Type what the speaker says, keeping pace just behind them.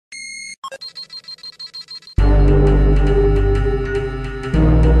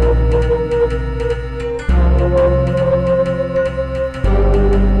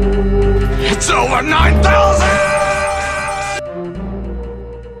It's over 9,000!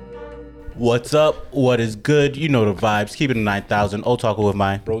 What's up? What is good? You know the vibes. Keeping it 9,000. Otaku with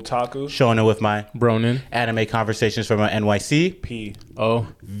my Brotaku. Shonen with my Bronin. Anime conversations from my NYC.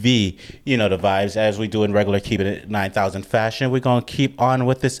 P-O-V. You know the vibes. As we do in regular Keeping It 9,000 fashion, we're going to keep on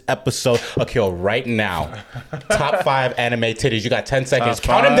with this episode. Okay, right now. Top 5 anime titties. You got 10 seconds.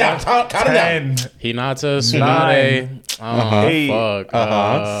 Count them down. Count them down. Hinata, Tsunade. Fuck.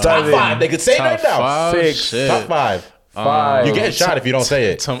 Top 5. They could say it right now. 5. 6. Top 5. 5. You getting shot if you don't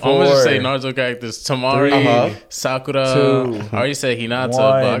say it. I'm going to just say Naruto characters. Tamari, Sakura. 2. I already said Hinata, 1.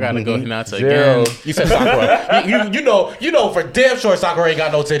 but I got to go Hinata 0. again. You said Sakura. you know for damn sure Sakura ain't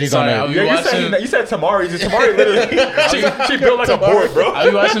got no titties on there. You said Tamari. Tamari literally, she built like a board, bro. I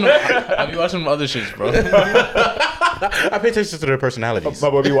be watching them other shits, bro. I pay attention to their personalities.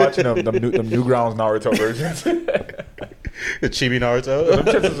 But we'll be watching them Newgrounds Naruto versions. The chibi Naruto. Them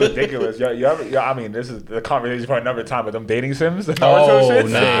shits is ridiculous. I mean, this is the conversation for another time. But them dating sims, the Naruto shit.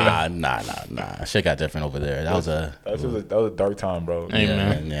 Nah. Shit got different over there. That was a dark time, bro.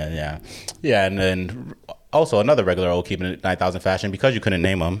 Yeah. And then also another regular old Keeping It 9,000 fashion because you couldn't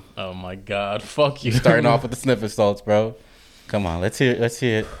name them. Oh my god, fuck you. Starting off with the sniffing salts, bro. Come on, let's hear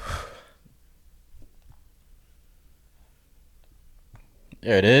it.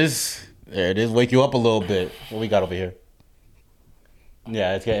 There it is. Wake you up a little bit. What we got over here?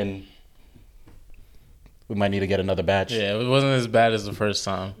 Yeah, it's getting. We might need to get another batch. Yeah, it wasn't as bad as the first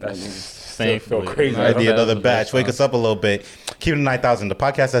time. That's still feel crazy. I need another batch. Wake us up a little bit. Keep it 9,000. The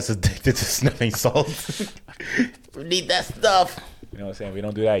podcast that's addicted to sniffing salt. We need that stuff. You know what I'm saying? We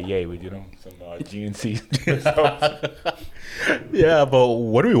don't do that. Yay, we do them some GNC. Yeah, but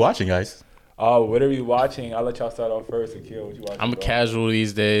what are we watching, guys? What are we watching? I'll let y'all start off first. Akil, what you watching? I'm a casual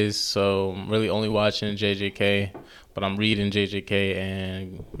these days, so I'm really only watching JJK, but I'm reading JJK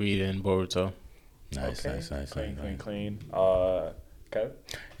and reading Boruto. Nice. Clean. Kev?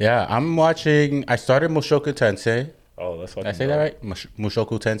 Yeah, I started Mushoku Tensei. Oh, let's watch. Did I say that right?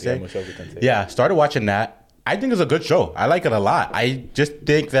 Mushoku Tensei? Yeah, Mushoku Tensei. Yeah, started watching that. I think it's a good show. I like it a lot. I just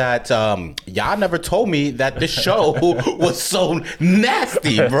think that y'all never told me that this show was so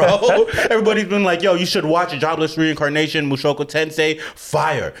nasty, bro. Everybody's been like, yo, you should watch Jobless Reincarnation, Mushoku Tensei.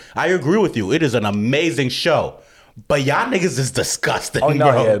 Fire. I agree with you. It is an amazing show. But y'all niggas is disgusting, Oh,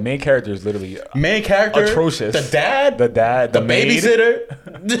 no, bro. yeah. Main character is literally atrocious. The dad, the maid.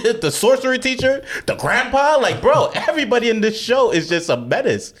 babysitter, the sorcery teacher, the grandpa. Like, bro, everybody in this show is just a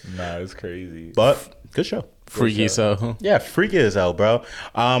menace. Nah, it's crazy. But good show. Freaky so. Yeah, freaky as hell, bro.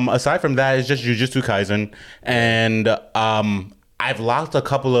 Aside from that, it's just Jujutsu Kaisen. And I've locked a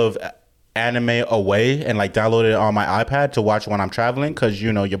couple of anime away and like downloaded it on my iPad to watch when I'm traveling because,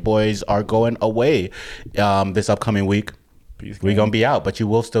 you know, your boys are going away this upcoming week. We're going to be out, but you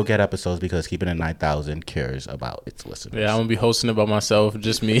will still get episodes because Keeping It 9,000 cares about its listeners. Yeah, I'm going to be hosting it by myself,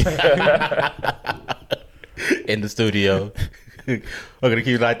 just me. In the studio. I'm going to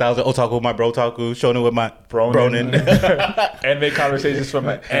keep 9,000. Otaku with my Brotaku. Shonen with my Bronin. Anime conversations from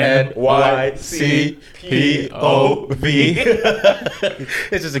NYCPOV.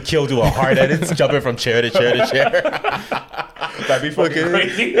 It's just a kill to a heart and it's jumping from chair to chair to chair. That'd be fucking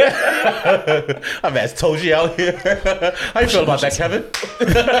crazy. I'm as Toji out here. How you feel about that, Kevin?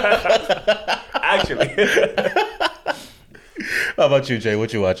 Actually. How about you, Jay?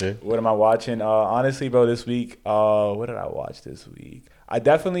 What you watching? What am I watching? Honestly, bro, this week, what did I watch this week? I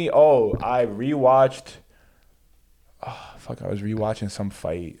rewatched. I was rewatching some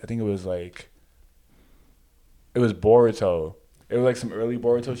fight. I think it was Boruto. It was like some early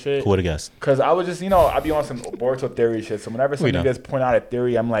Boruto shit. Who would have guessed? Because I was just, I be on some Boruto theory shit. So whenever somebody just point out a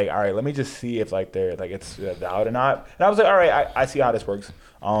theory, I'm like, all right, let me just see if it's out or not. And I was like, all right, I see how this works.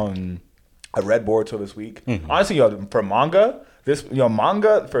 I read Boruto this week. Mm-hmm. Honestly, for manga,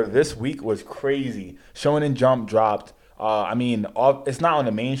 manga for this week was crazy. Shonen Jump dropped. It's not on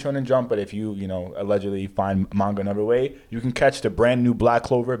the main Shonen Jump, but if you allegedly find manga another way, you can catch the brand new Black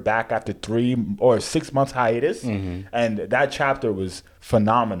Clover back after 3 or 6 months hiatus. Mm-hmm. And that chapter was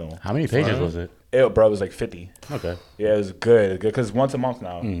phenomenal. How many pages was it? It was like 50. Okay. Yeah, it was good. Because it's once a month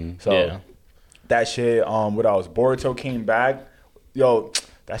now. Mm-hmm. So that shit, what else? Boruto came back. Yo,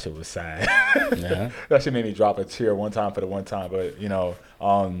 that shit was sad. Yeah. That shit made me drop a tear one time for the one time. But,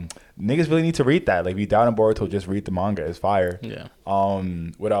 niggas really need to read that. Like, if you doubt in Boruto, just read the manga. It's fire. Yeah.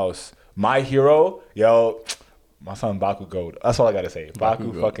 What else? My Hero. Yo, my son Bakugo. That's all I got to say.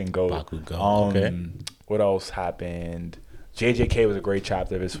 Baku fucking go. Bakugo. Okay. What else happened? JJK was a great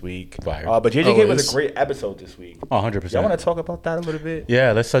chapter this week. Fire. But JJK was a great episode this week. 100%. Y'all want to talk about that a little bit?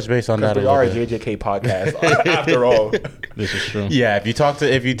 Yeah, let's touch base on that a we little are bit. a JJK podcast after all. This is true. Yeah,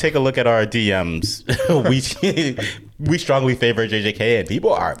 if you take a look at our DMs, we strongly favor JJK, and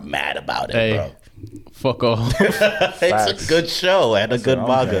people are mad about it, bro. Fuck off. It's a good show and a good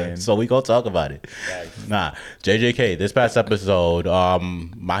manga, saying. so we gonna talk about it. Facts. Nah, JJK. This past episode,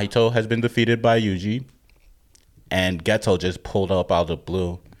 Mahito has been defeated by Yuji, and Geto just pulled up out of the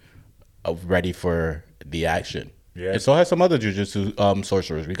blue, ready for the action. Yeah. And so has some other jujutsu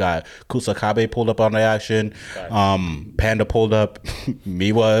sorcerers. We got Kusakabe pulled up on the action. Panda pulled up.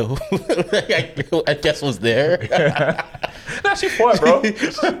 Miwa, I guess, was there. Nah, she fought, bro.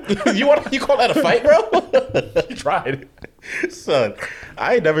 You call that a fight, bro? She tried. Son,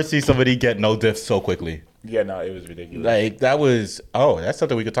 I ain't never seen somebody get no diff so quickly. Yeah, no, it was ridiculous. Like, that's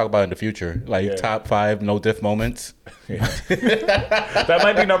something we could talk about in the future. Like, top 5 no diff moments. That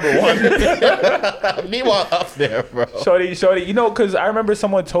might be number 1. Meanwhile, up there, bro. Shorty, you know, because I remember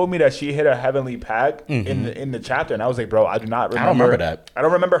someone told me that she hit a heavenly pack in the chapter, and I was like, bro, I do not remember. I don't remember that. I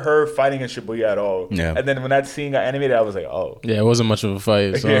don't remember her fighting in Shibuya at all. Yeah. And then when that scene got animated, I was like, oh. Yeah, it wasn't much of a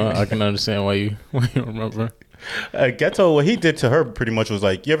fight, so I can understand why you remember. Geto, what he did to her pretty much was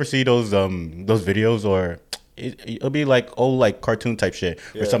like, you ever see those videos, or it'll be like old like cartoon type shit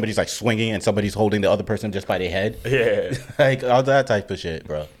where somebody's like swinging and somebody's holding the other person just by their head. Yeah. Like all that type of shit,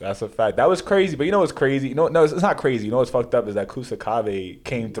 bro. That's a fact. That was crazy. But you know what's crazy? No, it's not crazy. You know what's fucked up is that Kusakabe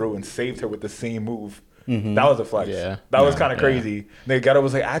came through and saved her with the same move. That was a flex. Yeah. That was kind of crazy. And Geto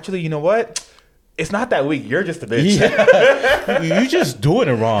was like, actually, you know what? It's not that weak. You're just a bitch. You just doing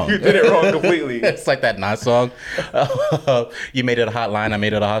it wrong. You did it wrong completely. It's like that Nas song. You made it a hot line, I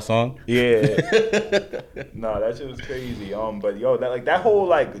made it a hot song. Yeah. No, that shit was crazy. But yo, that whole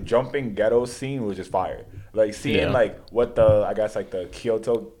like jumping Geto scene was just fire. Like seeing like what the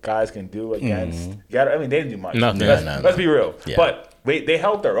Kyoto guys can do against Geto. I mean, they didn't do much. Nothing. Let's be real. Yeah. But they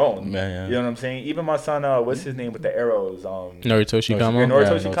held their own. Yeah. You know what I'm saying? Even my son, what's his name with the arrows? Noritoshi Kamo.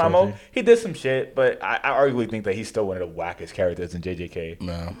 Noritoshi Kamo. He did some shit, but I arguably think that he's still one of the wackest characters in JJK.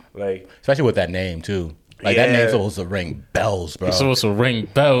 No. Like, especially with that name too. Like that name's supposed to ring bells, bro. It's supposed to ring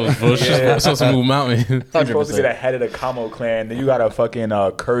bells, bro. It's supposed to move mountains. You're supposed to be the head of the Kamo clan. Then you got a fucking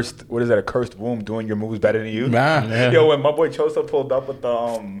cursed, what is that, a cursed womb doing your moves better than you. Nah. Yeah. Yo, when my boy Choso pulled up with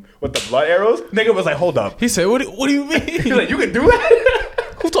the blood arrows, nigga was like, hold up. He said, "What do you mean?" He's like, you can do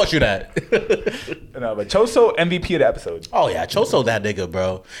that? Who taught you that? No, but Choso, MVP of the episode. Oh yeah, Choso that nigga,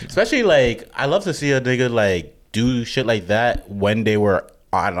 bro. Especially like, I love to see a nigga like do shit like that when they were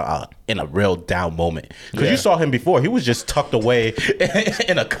on in a real down moment, because you saw him before. He was just tucked away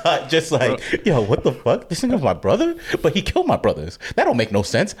in a cut, just like, yo, what the fuck? This nigga's my brother, but he killed my brothers. That don't make no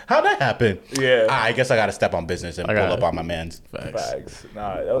sense. How'd that happen? Yeah. I guess I gotta step on business and pull up on my man's. Facts.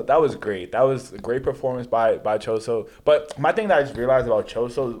 Nah, that was great. That was a great performance by Choso. But my thing that I just realized about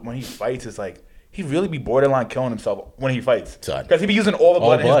Choso when he fights is like, he really be borderline killing himself when he fights. Because he be using all the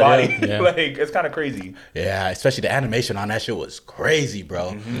blood in his body. Yeah. Like, it's kind of crazy. Yeah, especially the animation on that shit was crazy,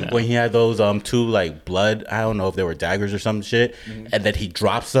 bro. When he had those two like blood, I don't know if they were daggers or some shit, and then he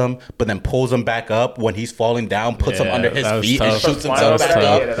drops them, but then pulls them back up when he's falling down, puts them under his feet and shoots himself back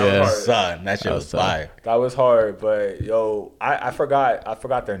up. Son, that shit was fire. That was hard, but yo, I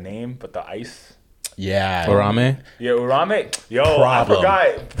forgot their name, but the ice. Yeah. Urame? Yeah, Urame. Yo, Problem.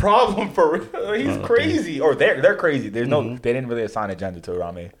 I forgot. Problem for real. He's crazy. Or they're crazy. There's no, they didn't really assign a gender to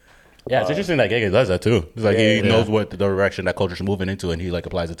Urame. Yeah, it's interesting that Gege does that too. It's like he knows what the direction that culture's moving into, and he like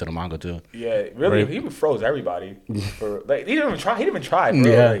applies it to the manga too. Yeah, really, he froze everybody. For like, he didn't even try. He didn't even try,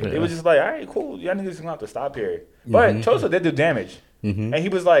 bro. Yeah. Like, it was just like, all right, cool. Y'all niggas gonna have to stop here. But Choso did do damage, and he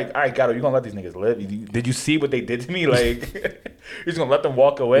was like, all right, Gato, you gonna let these niggas live? Did you see what they did to me? Like, you're just gonna let them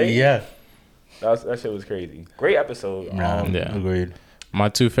walk away? Yeah. That shit was crazy. Great episode. Yeah. Agreed. My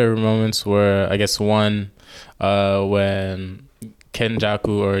two favorite moments were, I guess, one when Kenjaku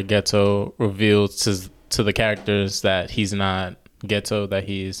or Geto revealed to the characters that he's not Geto, that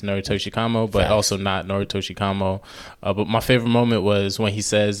he's Noritoshi Kamo, but also not Noritoshi Kamo. But my favorite moment was when he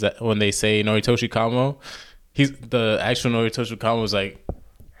says that, when they say Noritoshi Kamo, the actual Noritoshi Kamo was like,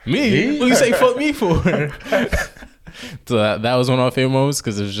 me? What you say fuck me for? So that was one of my favorite moments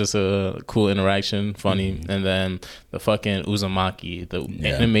because it was just a cool interaction, funny. And then the fucking Uzumaki, the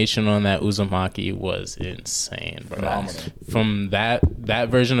animation on that Uzumaki was insane, bro. Phenomenal. From that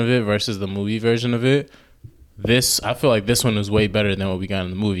version of it versus the movie version of it, I feel like this one is way better than what we got in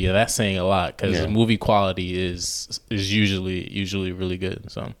the movie. Yeah, that's saying a lot because the movie quality is usually really good.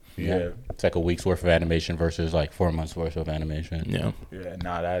 So yeah, it's like a week's worth of animation versus like 4 months worth of animation. yeah.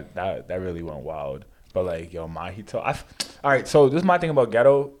 Nah, that really went wild. But like, yo, Mahito. All right, so this is my thing about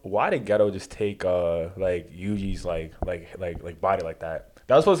Ghetto. Why did Ghetto just take like Yuji's like body like that?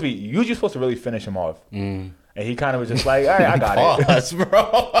 That was supposed to be Yuji's supposed to really finish him off. And he kind of was just like, all right, I got it. Pause, bro.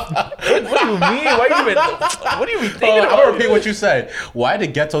 What do you mean? What do you even thinking I'm about? gonna repeat what you said. Why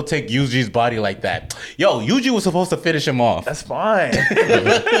did Geto take Yuji's body like that? Yo, Yuji was supposed to finish him off. That's fine.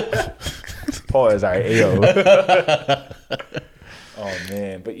 Pause. All right, ayo. Oh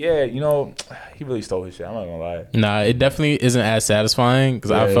man, but yeah, you know, he really stole his shit. I'm not gonna lie. Nah, it definitely isn't as satisfying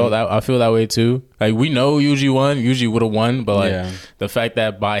because I feel that way too. Like we know Yuji won, Yuji would have won, but like the fact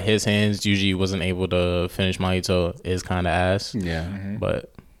that by his hands Yuji wasn't able to finish Mahito is kind of ass. Yeah,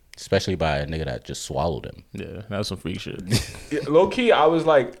 but especially by a nigga that just swallowed him. Yeah, that was some freak shit. Low key, I was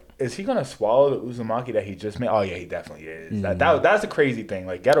like, is he gonna swallow the Uzumaki that he just made? Oh yeah, he definitely is. That's a crazy thing.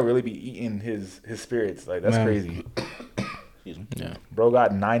 Like, Geto really be eating his spirits. Like that's crazy. Yeah, bro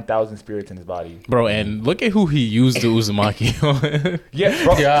got 9,000 spirits in his body, bro. And look at who he used the Uzumaki on. Yeah,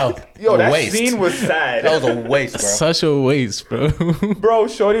 bro. Yo, that waste. scene was sad. That was a waste, bro. Such a waste, bro. Bro,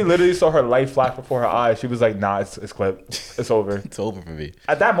 Shorty literally saw her life flash before her eyes. She was like, nah, it's clipped. It's over. It's over for me.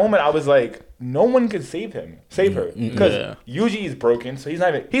 At that moment, I was like, no one could save her. Because Yuji is broken, so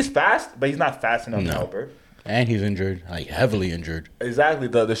he's fast, but he's not fast enough to help her. And he's injured, like heavily injured. Exactly.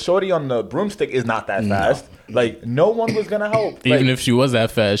 The shorty on the broomstick is not that fast. Like, no one was gonna help. Even like, if she was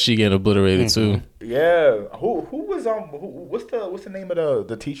that fast, she get obliterated too. Yeah. Who was what's the name of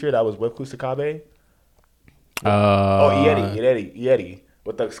the teacher that was with Kusakabe? Ieri.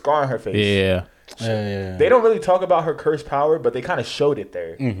 With the scar on her face. Yeah. They don't really talk about her cursed power, but they kind of showed it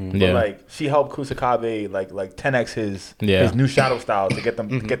there. But like, she helped Kusakabe like 10x his new shadow style to get them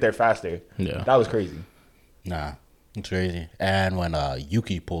to get there faster. Yeah. That was crazy. Nah, it's crazy. And when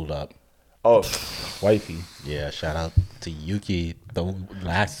Yuki pulled up. Oh, wifey. Yeah, shout out to Yuki, the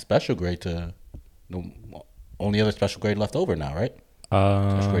last special grade the only other special grade left over now, right?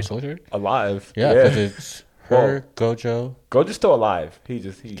 Special grade soldier? Alive. Yeah, because it's her, Gojo. Gojo's still alive. He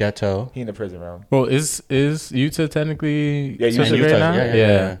Geto. He in the prison realm. Well, is Yuta technically special grade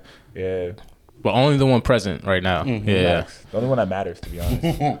now? Yeah. But only the one present right now. Yeah. The only one that matters, to be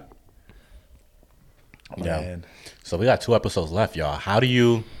honest. Man. So we got 2 episodes left, y'all. How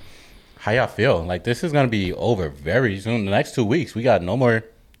y'all feel? Like, this is gonna be over very soon. The next 2 weeks, we got no more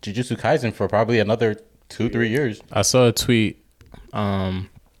Jujutsu Kaisen for probably another 2-3 years. I saw a tweet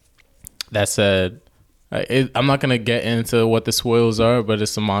that said, I'm not gonna get into what the spoilers are, but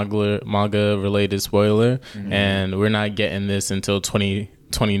it's a manga related spoiler, and we're not getting this until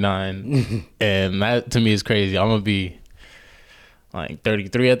 2029, and that to me is crazy. I'm gonna be like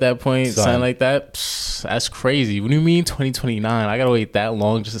 33 at that point, something like that. Psst, that's crazy. What do you mean 2029? I gotta wait that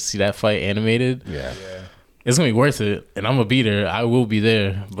long just to see that fight animated? Yeah. It's gonna be worth it, and I'm gonna be there. I will be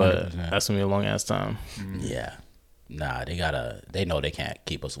there, but 100%. That's gonna be a long ass time. Yeah. Nah, they know they can't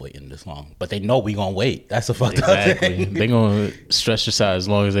keep us waiting this long, but they know we gonna wait. That's a fucked up thing. They gonna stretch this out as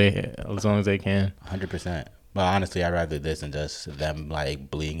long as they can. 100%. But honestly, I'd rather this than just them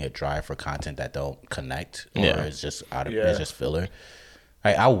like bleeding it dry for content that don't connect or it's just it's just filler.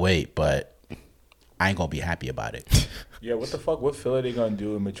 Like, I'll wait, but I ain't gonna be happy about it. Yeah, what the fuck? What filler they gonna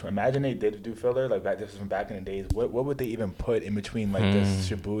do in between? Imagine they did do filler like this was from back in the days. What would they even put in between like this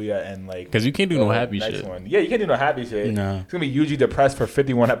Shibuya and like? Because you can't do no happy shit. One. Yeah, you can't do no happy shit. No, it's gonna be Yuji depressed for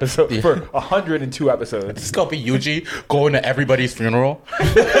 51 episodes for 102 episodes. It's gonna be Yuji going to everybody's funeral.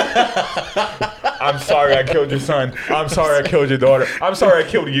 I'm sorry I killed your son. I'm sorry I killed your daughter. I'm sorry I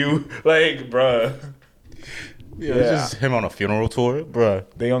killed you. Like, bruh. Yeah, it's just him on a funeral tour, bruh.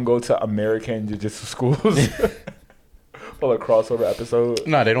 They gonna go to American jiu-jitsu schools. For a crossover episode.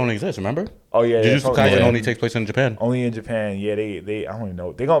 No, they don't exist, remember? Oh, yeah. Jujutsu Kaisen only takes place in Japan. Only in Japan. Yeah, they I don't even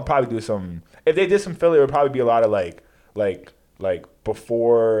know. They're gonna probably do some, if they did some filler, it would probably be a lot of like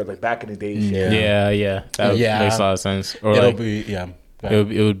before, like back in the day shit. Yeah. That makes a lot of sense. Or It'll like, be,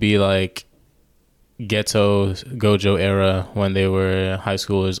 it would be like Geto Gojo era when they were high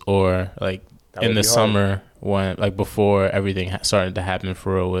schoolers, or like in the summer when, like, before everything started to happen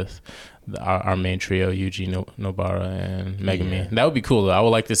for real with our main trio, Yuji, Nobara, and Megumi. Yeah. That would be cool, though. I would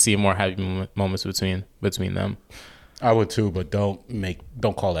like to see more happy moments between them. I would too, but don't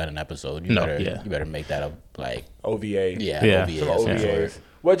call that an episode. You better make that a like OVA. Yeah. Some OVAs.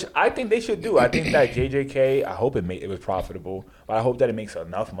 Which I think they should do. I think that JJK, I hope it was profitable, but I hope that it makes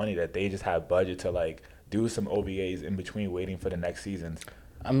enough money that they just have budget to like do some OVAs in between waiting for the next seasons.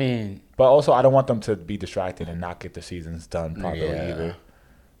 I mean, but also I don't want them to be distracted and not get the seasons done properly either.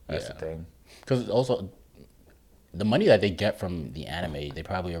 That's the thing. Because also, the money that they get from the anime, they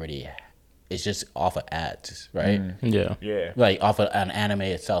probably already it's just off of ads, right? Yeah. Like off of an anime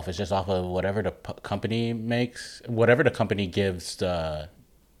itself, it's just off of whatever the company makes, whatever the company gives the.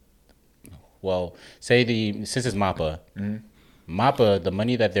 Well, since it's Mappa, Mappa, the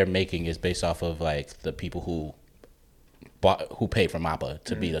money that they're making is based off of like the people who paid for Mappa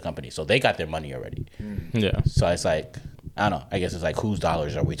to be the company, so they got their money already. Yeah. So it's like, I don't know. I guess it's like, whose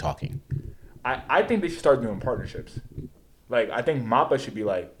dollars are we talking? I think they should start doing partnerships. Like, I think Mappa should be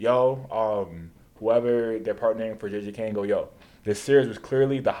like, yo, whoever they're partnering for JJK and go, yo, this series was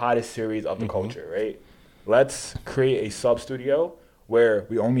clearly the hottest series of the culture, right? Let's create a sub studio where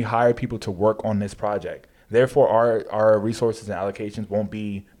we only hire people to work on this project. Therefore, our resources and allocations won't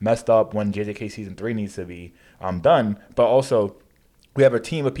be messed up when JJK Season 3 needs to be done. But also, we have a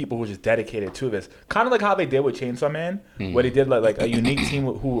team of people who are just dedicated to this. Kind of like how they did with Chainsaw Man, where they did like a unique team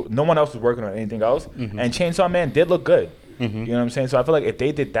who no one else was working on anything else. And Chainsaw Man did look good. You know what I'm saying? So I feel like if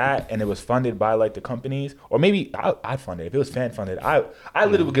they did that and it was funded by like the companies, or maybe I'd fund it. If it was fan funded, I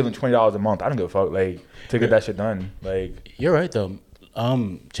literally would give them $20 a month. I don't give a fuck, like, to get that shit done. Like, you're right though.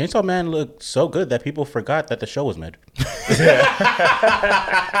 Chainsaw Man looked so good that people forgot that the show was mid.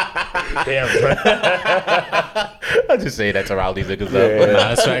 damn, bro. I just say that to rile these niggas up.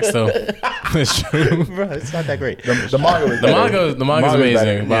 Nah, that's facts though. It's true. Bro, it's not that great. The manga was better. The manga's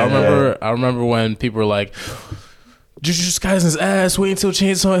amazing. But Yeah. I remember when people were like, Jujutsu Kaisen's ass. Wait until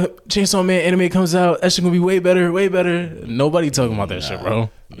Chainsaw Man anime comes out. That shit gonna be way better, way better. Nobody talking about that shit, bro.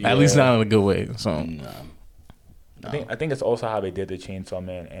 At least not in a good way. So. I think it's also how they did the Chainsaw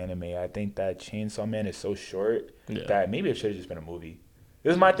Man anime. I think that Chainsaw Man is so short that maybe it should have just been a movie.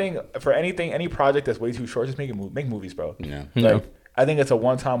 This is my thing for any project that's way too short. Just make movies, bro. Yeah. Like, I think it's a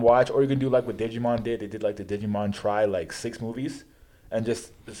one-time watch, or you can do like what Digimon did. They did like the Digimon Try like 6 movies, and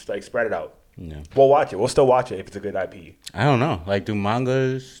just like spread it out. Yeah. We'll watch it. We'll still watch it if it's a good IP. I don't know. Like,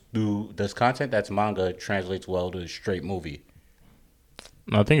 does content that's manga translates well to straight movie?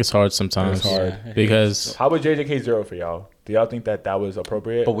 I think it's hard sometimes. It's hard. Because How about JJK Zero for y'all? Do y'all think that was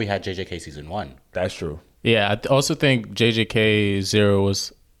appropriate? But we had JJK Season 1. That's true. yeah, I also think JJK 0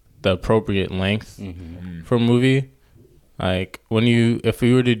 was the appropriate length for a movie. Like if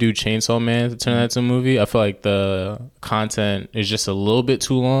we were to do Chainsaw Man to turn that into a movie, I feel like the content is just a little bit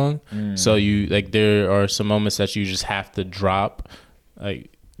too long. So there are some moments that you just have to drop, like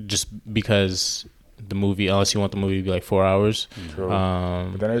just because the movie, unless you want the movie to be like 4 hours. True.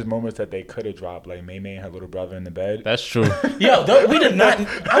 But then there's moments that they could have dropped, like Mei Mei and her little brother in the bed. That's true. Yo, we did not.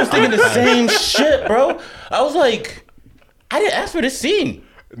 I was thinking the same shit, bro. I was like, I didn't ask for this scene.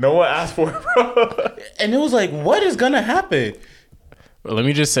 No one asked for it, bro. And it was like, what is gonna happen? Well, let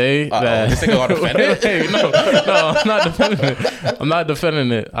me just say that this nigga gonna defend it? Hey, no, I'm not defending it. I'm not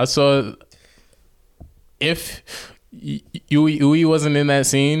defending it. I saw if Yui wasn't in that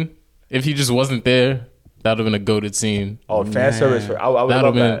scene, if he just wasn't there, that would have been a goated scene. Oh, fan service. I would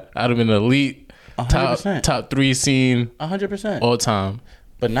love that. That would have been an elite 100%. top 3 scene 100%. all time.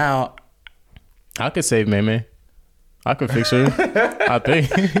 But now, I could save Mei Mei. I could fix her. I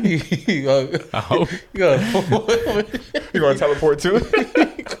think. I hope. You gonna teleport too?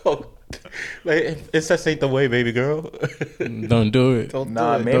 Like, it's just ain't the way, baby girl. Don't do it.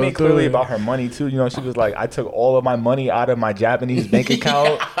 Nah, Mei Mei clearly about her money too. You know, she was like, I took all of my money out of my Japanese bank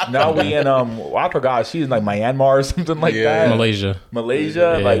account. Now we in I forgot, she's in like Myanmar or something like that. Malaysia.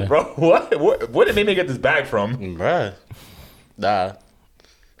 Yeah. Like, bro, what did Mei Mei get this bag from? Bruh. Nah.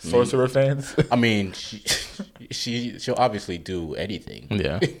 Sorcerer fans. I mean, she'll obviously do anything.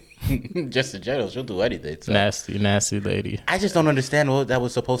 Yeah. Just in general, she'll do anything. So. Nasty lady. I just don't understand what that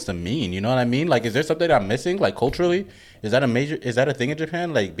was supposed to mean. You know what I mean? Like, is there something I'm missing? Like, culturally, is that a thing in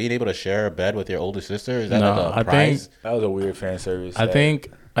Japan? Like, being able to share a bed with your older sister? Is that like a prize? That was a weird fan service. I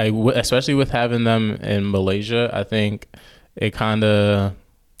think, especially with having them in Malaysia, I think it kind of,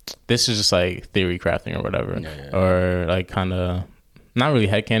 this is just like theory crafting or whatever, or like kind of. Not really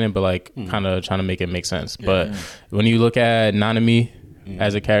headcanon, but like kind of trying to make it make sense. But when you look at Nanami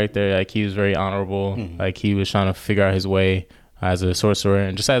as a character, like he was very honorable. Like he was trying to figure out his way as a sorcerer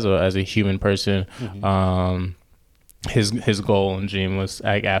and just as a human person. His goal and dream was,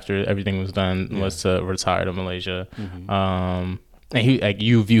 like, after everything was done, was to retire to Malaysia. And he, like,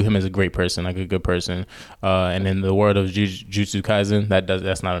 you view him as a great person, like a good person. And in the world of Jujutsu Kaisen,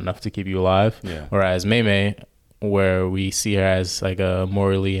 that's not enough to keep you alive. Whereas Mei Mei, where we see her as like a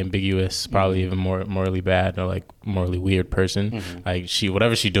morally ambiguous, probably even more morally bad or like morally weird person. Like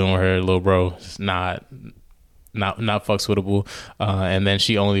whatever she doing with her little bro is not fuckswittable. And then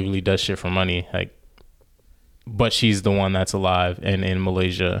she only really does shit for money. Like, but she's the one that's alive and in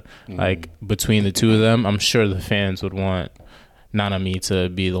Malaysia. Like between the two of them, I'm sure the fans would want Nanami to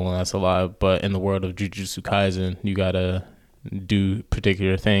be the one that's alive. But in the world of Jujutsu Kaisen, you gotta do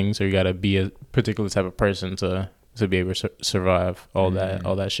particular things, or you gotta be a particular type of person to be able to survive all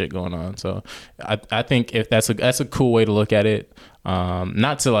that shit going on. So I think if that's a cool way to look at it,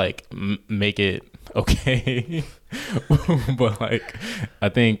 not to like make it okay, but like I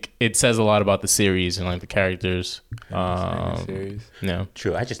think it says a lot about the series and like the characters. Yeah,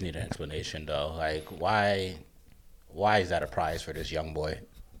 true. I just need an explanation though. Like why is that a prize for this young boy?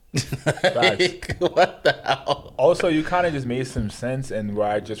 Like, what the hell? Also, you kind of just made some sense, and where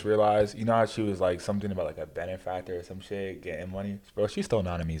I just realized, you know how she was like something about like a benefactor or some shit getting money, bro. She stole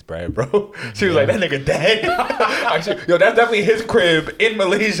Nanami's bread, bro. She was like, that nigga dead. Actually, yo, that's definitely his crib in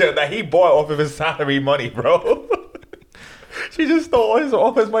Malaysia that he bought off of his salary money, bro. She just stole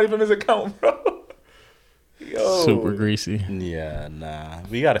all his money from his account, bro. Yo. Super greasy. Yeah, nah.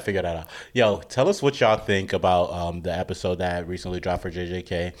 We got to figure that out. Yo, tell us what y'all think about the episode that recently dropped for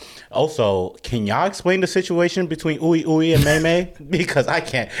JJK. Also, can y'all explain the situation between Uwe Uwe and Mei Mei? Because I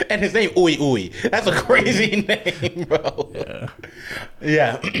can't. And his name Uwe Uwe. That's a crazy name, bro.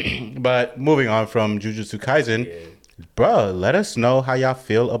 Yeah. But moving on from Jujutsu Kaisen, bro, let us know how y'all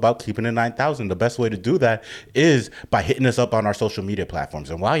feel about keeping it 9,000. The best way to do that is by hitting us up on our social media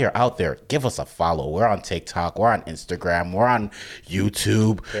platforms. And while you're out there, give us a follow. We're on TikTok. We're on Instagram. We're on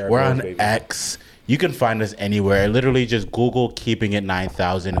YouTube. We're on X. You can find us anywhere. Literally just Google Keeping It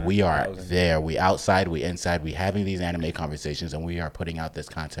 9,000. We are there. We outside, we inside. We having these anime conversations, and we are putting out this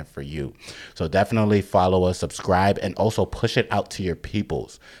content for you. So definitely follow us, subscribe, and also push it out to your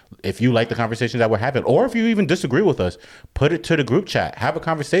peoples. If you like the conversations that we're having, or if you even disagree with us, put it to the group chat. Have a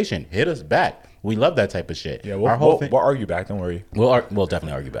conversation. Hit us back. We love that type of shit. Yeah, we'll argue back. Don't worry. We'll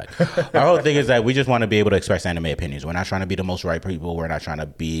definitely argue back. Our whole thing is that we just want to be able to express anime opinions. We're not trying to be the most right people. We're not trying to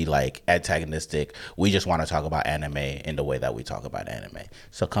be like antagonistic. We just want to talk about anime in the way that we talk about anime.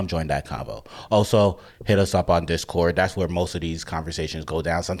 So come join that convo. Also, hit us up on Discord. That's where most of these conversations go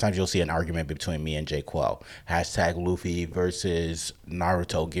down. Sometimes you'll see an argument between me and Jay Quell. Hashtag Luffy versus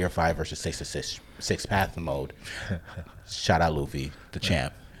Naruto, Gear 5 versus 6 Path mode. Shout out Luffy, the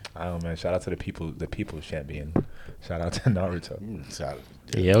champ. I don't know, man. Shout out to the people's champion. Shout out to Naruto.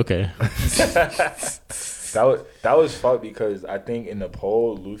 Yeah, okay. That was fucked because I think in the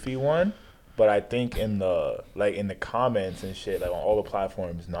poll Luffy won, but I think in the comments and shit, like on all the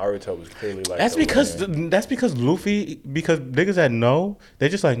platforms, Naruto was clearly like. That's because Luffy, because niggas that know, they're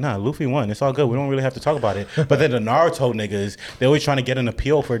just like, nah, Luffy won. It's all good. We don't really have to talk about it. But then the Naruto niggas, they always trying to get an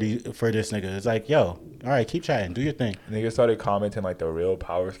appeal for this nigga. It's like, yo, all right, keep chatting, do your thing. Niggas started commenting like the real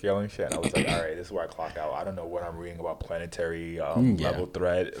power scaling shit, and I was like, all right, this is where I clock out. I don't know what I'm reading about planetary level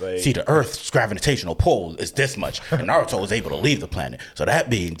threat. Like, see, the Earth's gravitational pull is this much, and Naruto was able to leave the planet, so that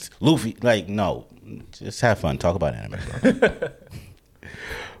means Luffy. Like, no, just have fun, talk about anime, bro.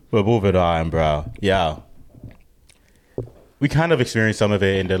 But moving on, bro. Yeah. We kind of experienced some of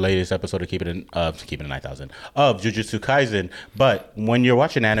it in the latest episode of Keeping It 9,000 of Jujutsu Kaisen. But when you're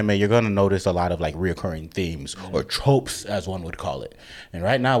watching anime, you're going to notice a lot of like reoccurring themes or tropes, as one would call it. And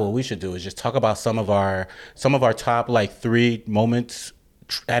right now, what we should do is just talk about some of our top like 3 moments,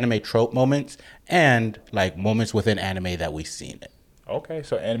 anime trope moments, and like moments within anime that we've seen it. Okay,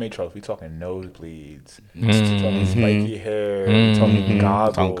 so anime tropes. We talking nosebleeds. We talking spiky hair. We talking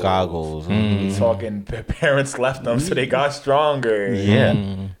goggles. We talking parents left them so they got stronger. Yeah.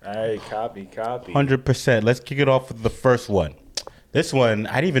 All right, copy. 100%. Let's kick it off with the first one. This one,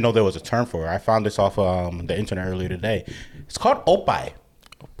 I didn't even know there was a term for it. I found this off the internet earlier today. It's called oppai.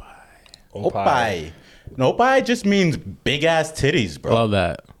 Oppai. No, oppai just means big ass titties, bro. Love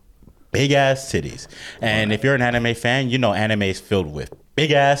that. Big ass titties. And if you're an anime fan, you know anime is filled with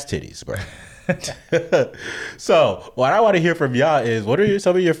big ass titties, bro. So what I want to hear from y'all is, what are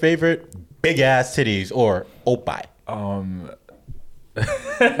some of your favorite big ass titties or oppai?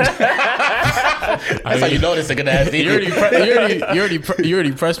 That's how you know this a good ass titty. You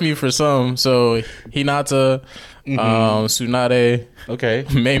already pressed me for some. So Hinata, Tsunade, okay,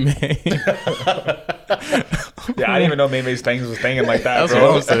 Mei Mei. Yeah, I didn't even know Mei Mei's things was thinking like that, That's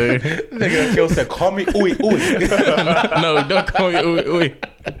bro. what I'm saying. Nigga Kill said, call me Uwe Uwe. No, don't call me Uwe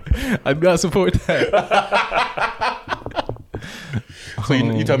Uwe. I do not support that. So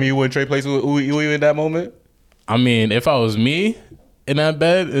you tell me you wouldn't trade places with Uwe Uwe in that moment? I mean, if I was me in that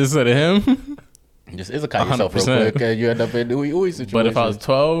bed instead of him, just Izakai yourself real quick and you end up in the Uwe Uwe situation. But if I was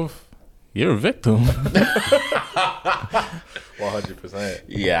 12, you're a victim. 100%.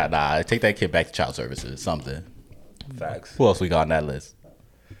 Yeah, nah. Take that kid back to child services. Something. Facts. Who else we got on that list?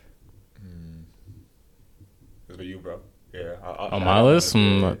 It's for you, bro. Yeah. On my list,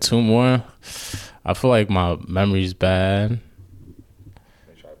 2 more. I feel like my memory's bad.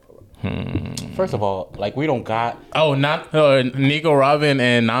 First of all, like we don't got. Oh, not Nico, Robin,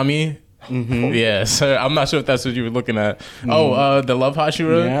 and Nami. Mm-hmm. Yeah, sir. I'm not sure if that's what you were looking at. Oh, the Love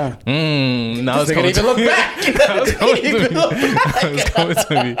Hashira. Yeah. Now it's coming to look back. It's coming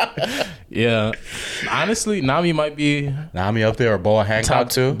to me. Yeah. Honestly, Nami might be Nami up there or Boa Hancock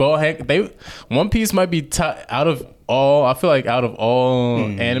too. Boa Hancock. One Piece might be out of all. I feel like out of all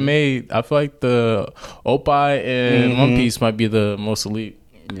anime, I feel like the Oppai and One Piece might be the most elite.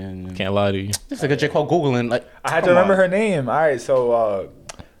 Yeah. Can't lie to you. This is like a J Cole googling. Like I had to remember her name. All right, so.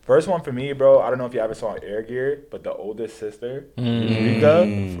 First one for me, bro. I don't know if you ever saw Air Gear, but the oldest sister, Rika,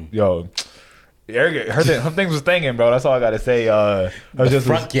 yo, Air Gear, her things was thinging, bro. That's all I gotta say. The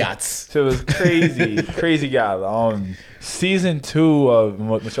front yachts. She was crazy gal. Season 2 of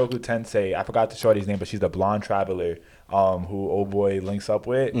Mushoku Tensei. I forgot the shorty's name, but she's the blonde traveler. Who old boy links up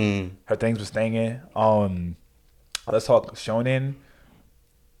with. Her things was thinging. Let's talk shonen.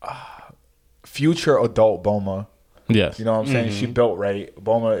 Future adult Boma. Yes. You know what I'm saying? She built right.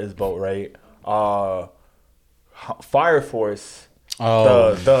 Boma is built right. Fire Force.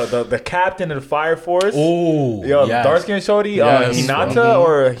 Oh. The captain of the Fire Force. Oh. Yo, yes. Dark skin shorty. Hinata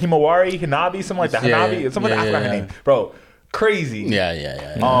or Himawari, Hinabi, something like that. Hinabi. Something I forgot her name. Bro, crazy.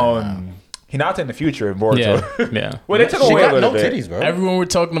 Yeah. Hinata in the future in Boruto. Yeah. Well, they took away a little bit. Titties, bro. Everyone we're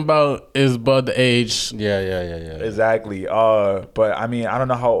talking about is above the age. Yeah. Exactly. But I mean, I don't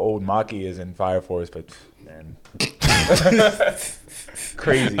know how old Maki is in Fire Force, but man.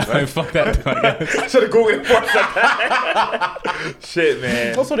 Crazy, man. Fuck that. Should have Googled it before I said that. Shit,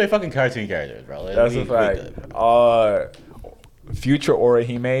 man. Also, they're fucking cartoon characters, bro. That's a fact. Future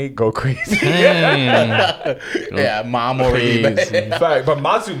Orihime, go crazy. Yeah, Mom Orihime. Fact, but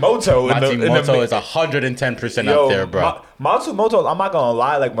Matsumoto is 110% up there, bro. Matsumoto, I'm not gonna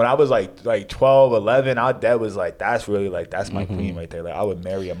lie, like when I was like 12, 11, that was like, that's really like, that's my queen right there. Like I would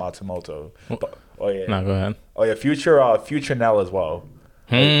marry a Matsumoto. Oh yeah. No, go ahead. Oh yeah, Future Nell as well.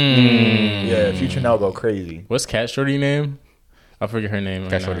 Yeah, Future Nell go crazy. What's Cat Shorty name? I forget her name.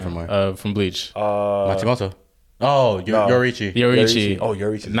 Cat Shorty from where? From Bleach. Matsumoto. Oh, Yoriichi. Oh,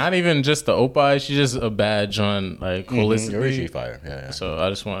 Yoriichi. Not even just the Oppai. She's just a badge on like holistically. Yoriichi fire. Yeah. So I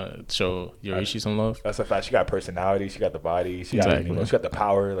just want to show Yoriichi some love. That's a fact. She got personality. She got the body. She got she got the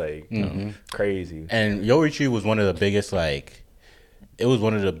power. Like crazy. And Yoriichi was one of the biggest like. It was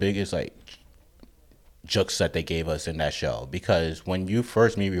one of the biggest like jokes that they gave us in that show, because when you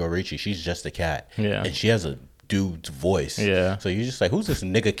first meet Yoriichi, she's just a cat. Yeah. And she has a dude's voice. Yeah. So you're just like, who's this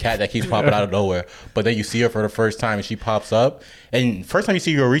nigga cat that keeps popping out of nowhere? But then you see her for the first time and she pops up. And first time you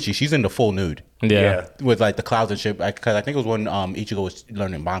see Yoriichi, she's in the full nude. Yeah. With like the clouds and shit. Because I think it was when Ichigo was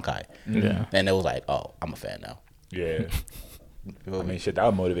learning Bankai. Yeah. And it was like, oh, I'm a fan now. Yeah. I mean, shit, that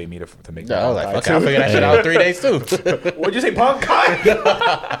would motivate me to make that. I was like, fuck, I'll figure that shit out in 3 days too. What'd you say, Bankai?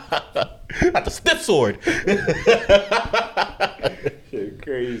 Got the stiff sword. Shit,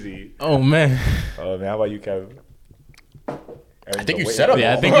 crazy. Oh man. Oh man, how about you, Kevin? I think you set up.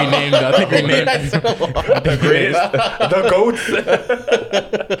 Yeah, I think we named. The greatest, the goats.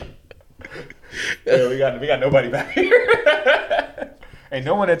 Yeah, we got nobody back here. Ain't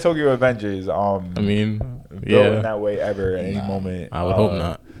no one at Tokyo Avengers. I mean, built in that way ever at any moment. I would hope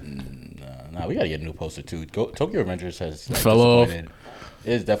not. Nah, we gotta get a new poster too. Tokyo Avengers has fell off.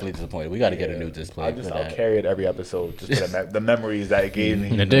 It's definitely disappointed. We got to get a new display. I'll carry it every episode just for the memories that it gave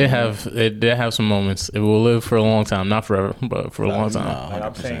me. It did have some moments. It will live for a long time, not forever, but for a long time. And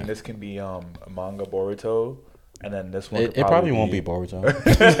I'm saying this can be a manga Boruto, and then this one. It probably won't be Boruto.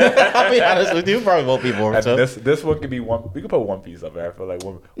 I'll be honest with you, it probably won't be Boruto. This one could be one. We could put One Piece up there. I feel like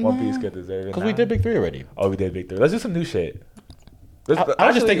One Piece could deserve it. Because we did Big 3 already. Oh, we did Big 3. Let's do some new shit. I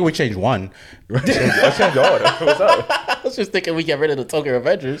was just thinking we changed one. Let's change all. What's up? I was just thinking we get rid of the Tokyo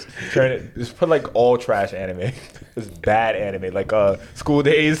Avengers. Turn it. Just put like all trash anime. Just bad anime, like School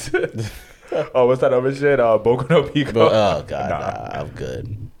Days. Oh, what's that other shit? Boku no Pico. Oh god, nah, I'm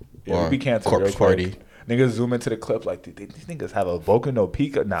good. Yeah, we be canceled. Corpse Party. Niggas zoom into the clip like, dude, these niggas have a Boku no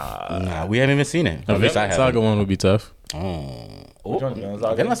Pico. Nah, we haven't even seen it. At least I haven't. Saga one would be tough.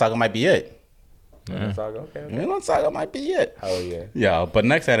 Vinland Saga might be it. Vinland Saga, okay. Vinland Saga might be it. Hell yeah. Yeah, but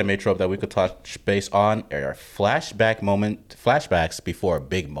next anime trope that we could touch base on are flashbacks before a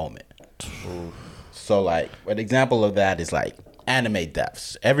big moment. Ooh. So like an example of that is like anime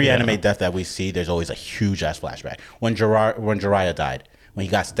deaths. Every anime death that we see, there's always a huge ass flashback. When Jiraiya died, when he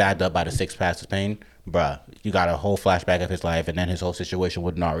got stabbed up by the Six Paths of Pain, bruh, you got a whole flashback of his life and then his whole situation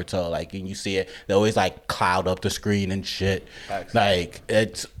with Naruto. Like, and you see it, they always like cloud up the screen and shit. Excellent. Like,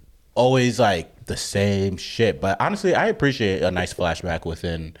 it's always like the same shit. But honestly, I appreciate a nice flashback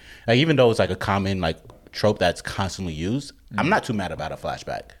within, like, even though it's like a common like trope that's constantly used, I'm not too mad about a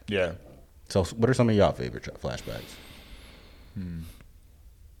flashback. Yeah. So, what are some of y'all favorite flashbacks?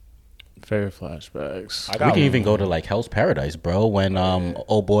 Favorite flashbacks. We can even go to like Hell's Paradise, bro. When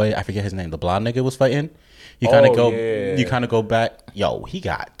oh boy, I forget his name, the blonde nigga was fighting. You kind of you kind of go back. Yo, he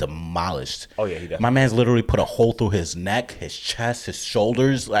got demolished. Oh yeah, he definitely. My man's literally put a hole through his neck, his chest, his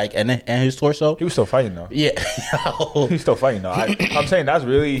shoulders, like and his torso. He was still fighting though. Yeah, He's still fighting though. I'm saying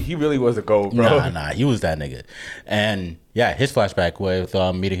he really was a GOAT, bro. Nah, he was that nigga. And yeah, his flashback with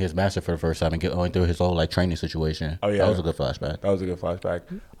meeting his master for the first time and going through his whole like training situation. Oh yeah, that was a good flashback. That was a good flashback.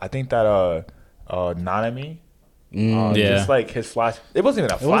 I think that Nanami. Yeah. Just like his flash. It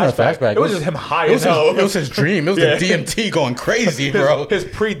wasn't even a flashback. It was just him high as hell. It was his dream. It was the DMT going crazy, bro. His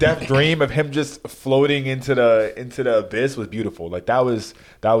pre-death dream of him just floating into the abyss was beautiful. Like that was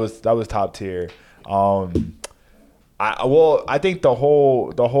top tier. I think the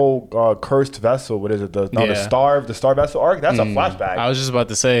whole cursed vessel. What is it? The star vessel arc. That's a flashback. I was just about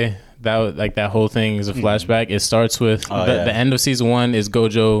to say that like that whole thing is a flashback. It starts with the end of season 1 is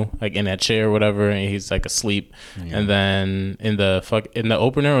Gojo like in that chair or whatever, and he's like asleep. And then in the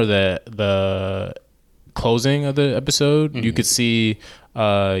opener or the closing of the episode, you could see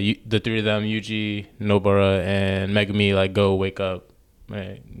the three of them, Yuji, Nobara, and Megumi like go wake up.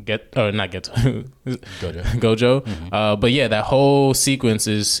 Gojo. But yeah, that whole sequence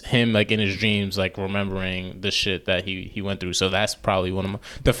is him like in his dreams, like remembering the shit that he went through. So that's probably one of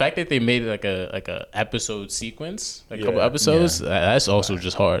the fact that they made it like a episode sequence, like a couple episodes. That's also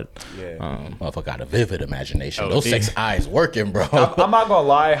just hard. Yeah, motherfucker got a vivid imagination. Those 6 eyes working, bro. I'm not gonna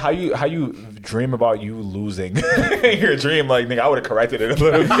lie. How you dream about you losing in your dream? Like nigga, I would have corrected it a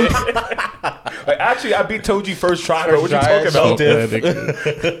little bit. Like actually, I beat Toji first try, bro. What you talking about?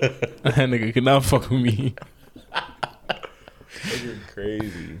 That nigga could not fuck with me. You're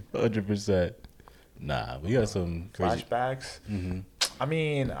crazy. 100%. Nah, we got some crazy flashbacks. I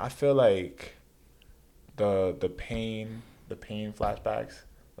mean, I feel like the pain flashbacks,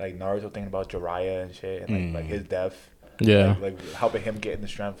 like Naruto thinking about Jiraiya and shit, and like his death. Yeah, like helping him get in the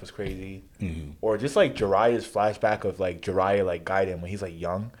strength was crazy. Or just like Jiraiya's flashback of like Jiraiya like guiding when he's like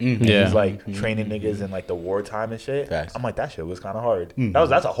young. Yeah, he's like training niggas in like the wartime and shit. Facts. I'm like that shit was kind of hard.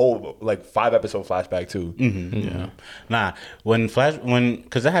 That's a whole like 5-episode flashback too. Yeah. Nah,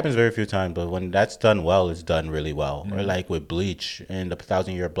 because that happens very few times, but when that's done well, it's done really well. Or like with Bleach in the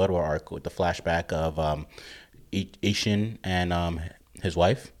 1,000-Year Blood War arc with the flashback of Ishin and his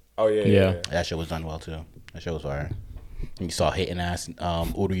wife. Oh yeah. That shit was done well too. That shit was fire. And you saw hating ass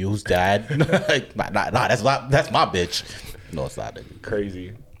Uryu's dad. Like, nah, that's my bitch. No, it's not.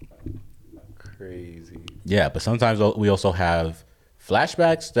 Crazy. Yeah, but sometimes we also have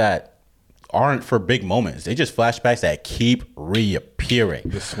flashbacks that aren't for big moments. They just flashbacks that keep reappearing.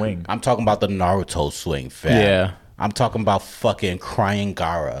 The swing. I'm talking about the Naruto swing, fam. Yeah. I'm talking about fucking crying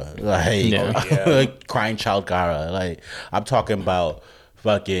Gaara. Like, crying child Gaara. Like, I'm talking about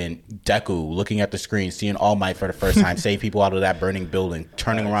fucking Deku looking at the screen, seeing All Might for the first time, save people out of that burning building,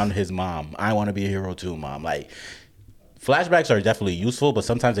 turning around to his mom. I want to be a hero too, mom. Like, flashbacks are definitely useful, but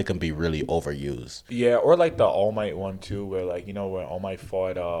sometimes they can be really overused. Yeah, or like the All Might one too, where like when All Might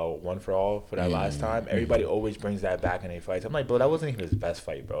fought One for All for that last time, everybody always brings that back in their fights. I'm like, bro, that wasn't even his best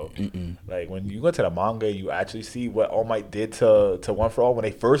fight, bro. Like when you go to the manga, you actually see what All Might did to One for All when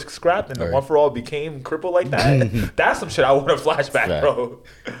they first scrapped and the One for All became crippled like that. That's some shit I want to flashback, bro.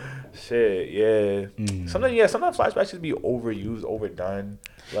 Shit, yeah. Sometimes flashbacks should be overused, overdone.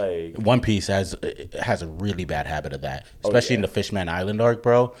 Like One Piece has a really bad habit of that, especially in the Fishman Island arc,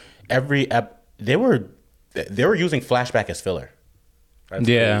 bro. They were using flashback as filler. That's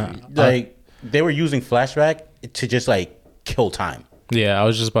crazy. Like they were using flashback to just like kill time. Yeah, I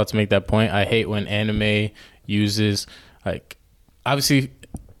was just about to make that point. I hate when anime uses like obviously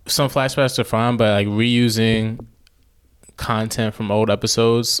some flashbacks are fine, but like reusing content from old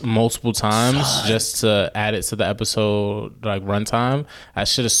episodes multiple times just to add it to the episode like runtime. That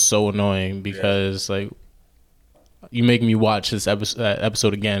shit is so annoying because like you make me watch this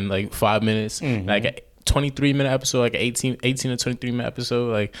episode again like 5 minutes, like a 23-minute episode, like an 18 to 23-minute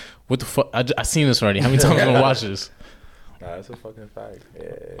episode. Like what the fuck? I seen this already. How many times am I gonna watch this? Nah, that's a fucking fact.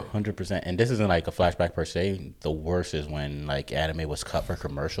 Yeah, 100%. And this isn't like a flashback per se. The worst is when like anime was cut for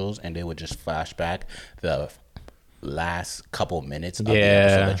commercials and they would just flashback the last couple minutes of the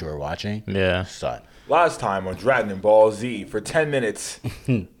episode that you were watching. Yeah. Son. Last time on Dragon Ball Z, for 10 minutes,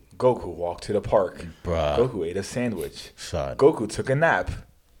 Goku walked to the park. Bruh. Goku ate a sandwich. Son. Goku took a nap.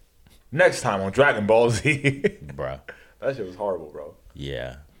 Next time on Dragon Ball Z. Bruh. That shit was horrible, bro.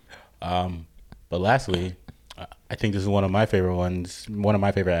 Yeah. But lastly, I think this is one of my favorite ones, one of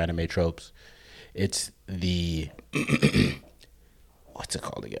my favorite anime tropes, It's the what's it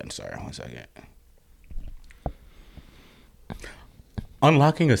called again? Sorry, 1 second.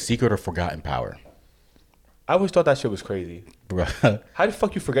 Unlocking a secret or forgotten power. I always thought that shit was crazy. Bruh. How the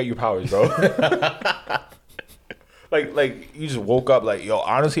fuck you forget your powers, bro? like you just woke up like, yo,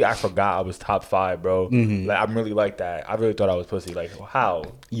 honestly, I forgot I was top 5, bro. Like, I'm really like that. I really thought I was pussy. Like, how?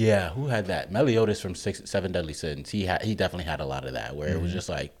 Yeah, who had that? Meliodas from Seven Deadly Sins. He definitely had a lot of that, where it was just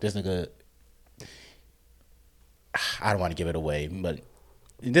like, this nigga, I don't want to give it away, but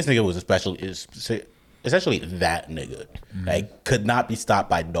this nigga was essentially that nigga. Like, could not be stopped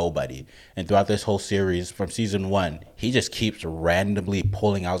by nobody. And throughout this whole series, from season 1, he just keeps randomly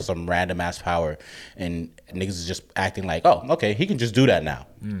pulling out some random ass power, and niggas is just acting like, oh, okay, he can just do that now.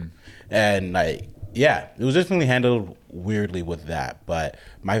 And like, yeah, it was definitely handled weirdly with that. But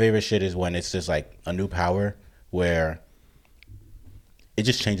my favorite shit is when it's just like a new power where it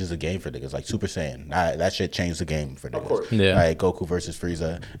just changes the game for niggas. Like Super Saiyan, that shit changed the game for niggas. Of course. Yeah. Like Goku versus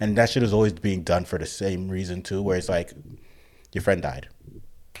Frieza, and that shit is always being done for the same reason too, where it's like your friend died,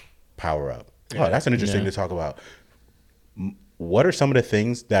 power up. Oh, that's an interesting to talk about. What are some of the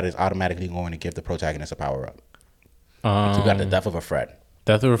things that is automatically going to give the protagonist a power up? So you got the death of a friend.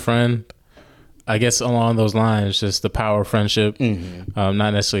 Death of a friend. I guess along those lines, just the power of friendship. Not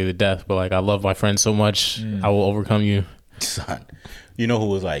necessarily the death, but like, I love my friend so much, I will overcome you. Son, you know who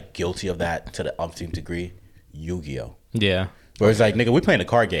was like guilty of that to the umpteenth degree? Yu-Gi-Oh. Yeah. Where it's like, nigga, we playing a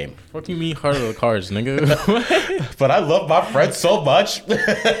card game. What do you mean heart of the cards, nigga? But I love my friend so much,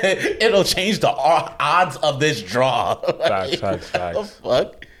 it'll change the odds of this draw. Facts. What the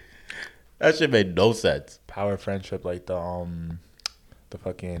fuck? That shit made no sense. Power friendship, like the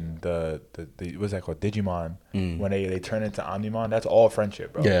fucking the what's that called? Digimon. When they turn into Omnimon, that's all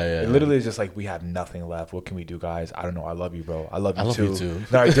friendship, bro. Yeah. It literally is just like, we have nothing left. What can we do, guys? I don't know. I love you, bro. I love you you too.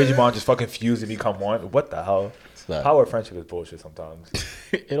 Now Digimon just fucking fuse and become one. What the hell? Son. Power of friendship is bullshit sometimes.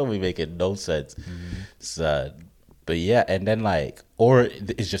 It don't be making no sense. Son. But yeah, and then like, or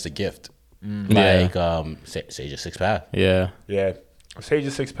it's just a gift. Like Sage of Six Path. Yeah. Yeah. Sage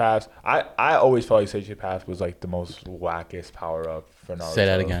of Six Paths. I always felt like Sage of Paths was like the most wackest power up for Naruto. Say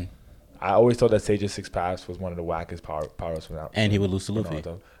that again. I always thought that Sage of Six Paths was one of the wackest power ups for Naruto. And he would lose to Luffy.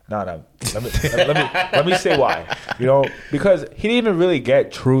 No. Let me say why. You know, because he didn't even really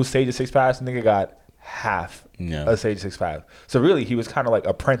get true Sage of Six Paths. Nigga got half of Sage of Six Paths. So really, he was kind of like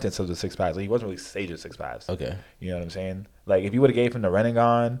apprentice of the Six Paths. Like, he wasn't really Sage of Six Paths. Okay. You know what I'm saying? Like, if you would have gave him the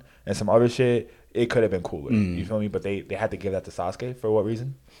Rinnegan and some other shit, it could have been cooler. You feel me? But they had to give that to Sasuke for what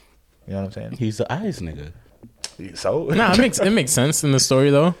reason? You know what I'm saying? He's the eyes nigga. So Nah, it makes sense in the story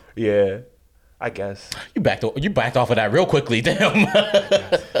though. yeah, I guess. You backed off of that real quickly, damn.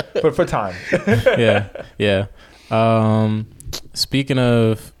 For time. Yeah. Speaking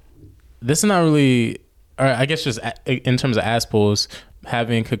of, this is not really, or I guess just in terms of ass pulls,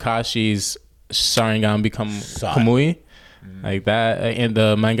 having Kakashi's Sharingan become Kamui. Like that, and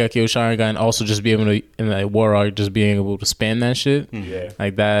the Mangekyo Sharingan also just being able to, in the war arc, just being able to span that shit. Yeah.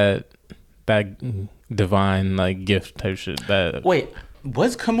 Like that divine like gift type shit. That Wait,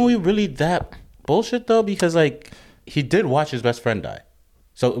 was Kamui really that bullshit though? Because like, he did watch his best friend die.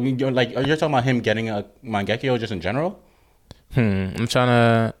 So I mean, you're talking about him getting a Mangekyo just in general? I'm trying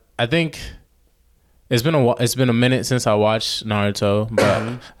to. I think it's been a minute since I watched Naruto,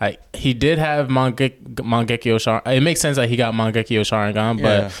 but he did have Mangekyo Sharingan. It makes sense that he got Mangekyo Sharingan,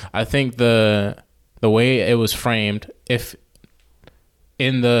 but I think the way it was framed, if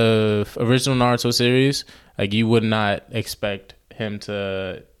in the original Naruto series, like, you would not expect him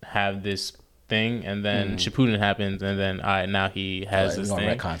to have this thing, and then Shippuden happens, and then now he has this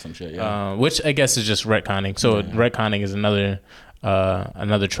thing. Retcon some shit, which I guess is just retconning. So retconning is another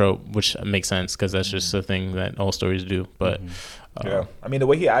trope, which makes sense because that's just a thing that all stories do. But yeah, I mean, the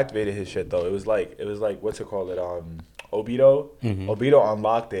way he activated his shit though, it was like what's it called? Obito. Obito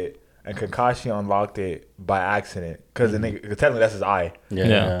unlocked it, and Kakashi unlocked it by accident because technically that's his eye.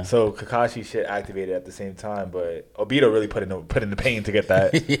 Yeah. So Kakashi's shit activated at the same time, but Obito really put in the pain to get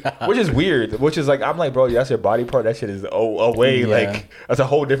that, which is weird. Which is like, I'm like, bro, that's your body part. That shit is away. Like, that's a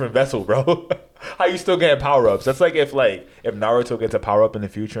whole different vessel, bro. How you still getting power ups? That's like if Naruto gets a power up in the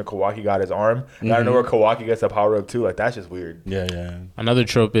future and Kawaki got his arm, and I don't know where Kawaki gets a power up too. Like, that's just weird. Yeah. another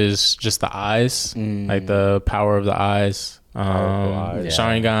trope is just the eyes, like the power of the eyes.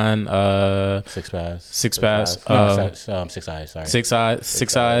 Sharingan, Six Paths, Six Paths, Six Eyes. Sorry,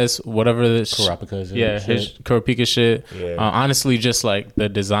 Six Eyes, whatever the Kurapika's his Kurapika shit. Yeah. Honestly, just like the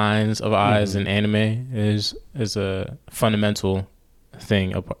designs of eyes in anime is a fundamental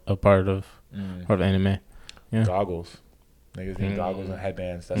thing, a part of anime. Yeah. Goggles. Niggas need goggles and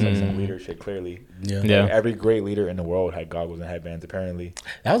headbands. That's like some leader shit, clearly. Yeah. Like, every great leader in the world had goggles and headbands, apparently.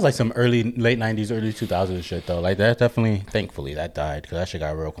 That was like some late 90s, early 2000s shit, though. Like, that definitely, thankfully, that died. Because that shit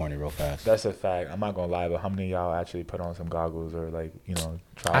got real corny real fast. That's a fact. I'm not going to lie, but how many of y'all actually put on some goggles or, like, you know,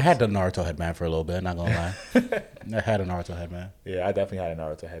 try? I had the Naruto headband for a little bit, not going to lie. I had a Naruto headband. Yeah, I definitely had a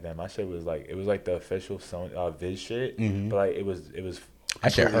Naruto headband. My shit was like, it was like the official Sony, Viz shit, but like it was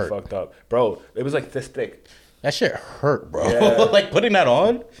that shit hurt. Fucked up, bro. It was like this thick. That shit hurt, bro. Yeah. Like putting that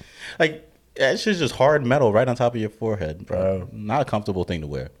on, like that shit's just hard metal right on top of your forehead, bro. Not a comfortable thing to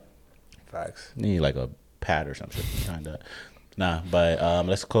wear. Facts. You need like a pad or something, kind of. Nah, but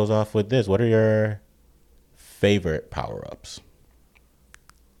let's close off with this. What are your favorite power ups?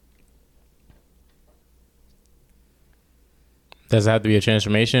 Does it have to be a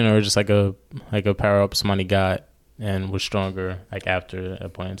transformation or just like a power up somebody got and was stronger like after a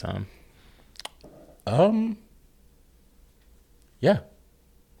point in time? Yeah.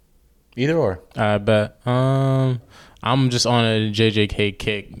 Either or. I bet. I'm just on a JJK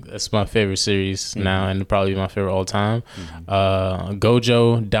kick. That's my favorite series now, and probably my favorite all time.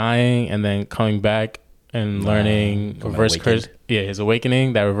 Gojo dying and then coming back and learning reverse curse. Yeah, his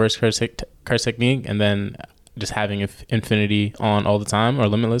awakening, that reverse curse technique, and then just having infinity on all the time or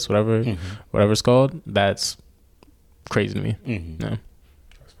limitless, whatever it's called. That's crazy to me. Yeah.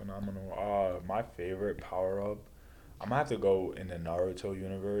 That's phenomenal. My favorite power up, I'm gonna have to go in the Naruto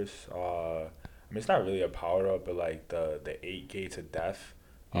universe. I mean, it's not really a power up, but like the 8 gates of death.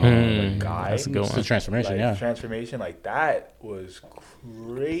 The guy, that's a good one. The transformation, like, transformation, like that was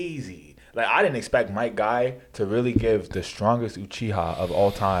crazy. Like I didn't expect Mike Guy to really give the strongest Uchiha of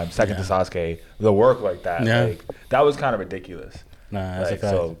all time, second to Sasuke, the work like that. Yeah. Like that was kind of ridiculous. Nah, that's like, a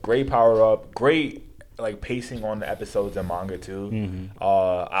fact. so great power up, great like pacing on the episodes and manga too.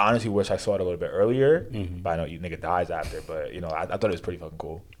 I honestly wish I saw it a little bit earlier, but I know you nigga dies after. But you know, I thought it was pretty fucking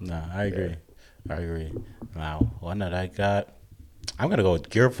cool. Nah, I agree. I agree. Now, one that I got, I'm gonna go with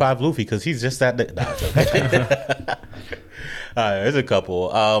Gear 5 Luffy because he's just that. There's a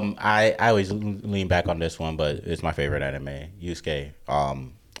couple. I always lean back on this one, but it's my favorite anime, Yusuke.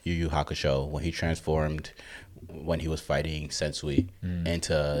 Yu Yu Hakusho, when he transformed when he was fighting Sensui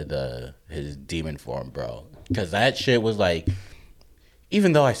into his demon form, bro. Because that shit was like,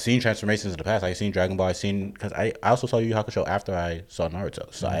 even though I've seen transformations in the past, I've seen Dragon Ball, because I also saw Yu Yu Hakusho after I saw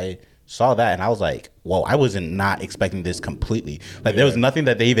Naruto. So I saw that and I was like, whoa, I wasn't not expecting this completely. Like there was nothing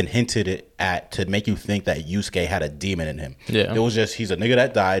that they even hinted at to make you think that Yusuke had a demon in him. Yeah. It was just, he's a nigga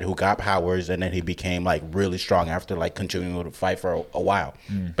that died who got powers and then he became like really strong after like continuing to fight for a while.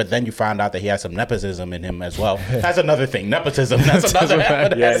 But then you found out that he had some nepotism in him as well. That's another thing. Nepotism. That's another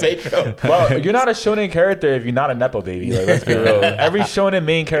Well, you're not a shonen character if you're not a nepo baby. Like, let's be real. Every shonen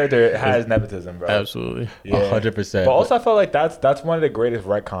main character has nepotism, bro. Absolutely. 100%. But also I felt like that's one of the greatest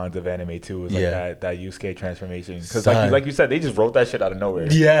retcons of anime too, is like that Yusuke transformation. Because like you said, they just wrote that shit out of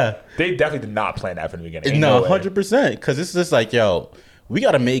nowhere. Yeah. They definitely did not plan that from the beginning. No, 100%. Because it's just like, yo, we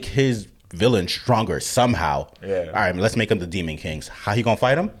got to make his villain stronger somehow. Yeah. All right, let's make him the Demon Kings. How he gonna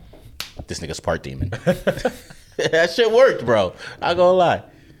fight him? This nigga's part demon. That shit worked, bro. I gonna lie.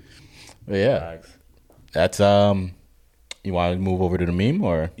 But yeah. That's you want to move over to the meme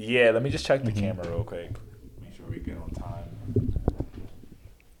or? Yeah, let me just check the camera real quick. Make sure we get on time.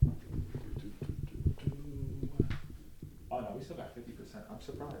 Oh no, we still got 50%. I'm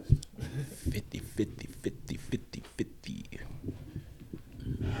surprised. 50.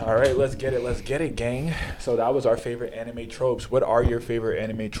 All right, let's get it, gang. So that was our favorite anime tropes. What are your favorite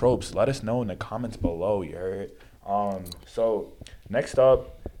anime tropes? Let us know in the comments below, you heard? So next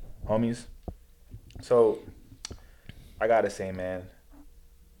up, homies. So I gotta say, man,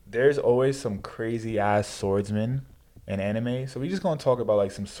 there's always some crazy ass swordsmen in anime. So we just gonna talk about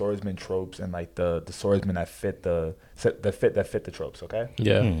like some swordsman tropes and like the swordsmen that fit the tropes, okay?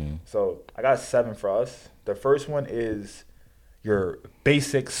 Yeah. So I got 7 for us. The first one is your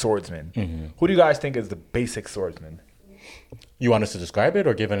basic swordsman. Who do you guys think is the basic swordsman? You want us to describe it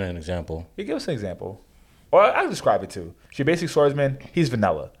or give it an example? You give us an example. Or I'll describe it too. So your basic swordsman, he's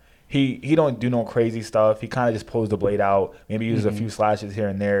vanilla. He don't do no crazy stuff. He kind of just pulls the blade out, maybe uses a few slashes here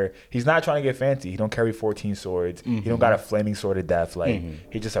and there. He's not trying to get fancy. He don't carry 14 swords. He don't got a flaming sword of death. Like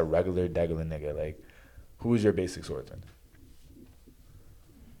he's just a regular nigga. Like, who is your basic swordsman?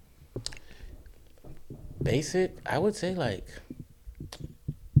 Basic, I would say like,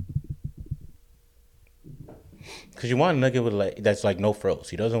 because you want a nigga with like that's like no frills.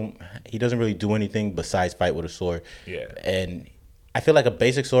 He doesn't really do anything besides fight with a sword. Yeah. And I feel like a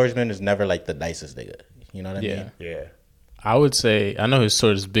basic swordsman is never like the nicest nigga. You know what I mean? Yeah. I would say, I know his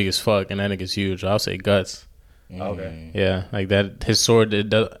sword is big as fuck and that nigga's huge. I'll say Guts. Okay. Yeah, like that. His sword,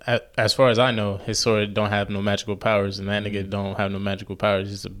 as far as I know, his sword don't have no magical powers, and that nigga don't have no magical powers.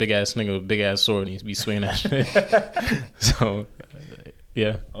 He's a big ass nigga with a big ass sword, and he's be swinging that shit. So,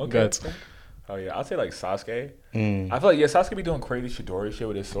 yeah. Okay. Oh yeah, I'll say like Sasuke. I feel like Sasuke be doing crazy Chidori shit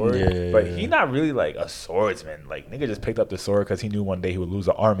with his sword, but he not really like a swordsman. Like nigga just picked up the sword because he knew one day he would lose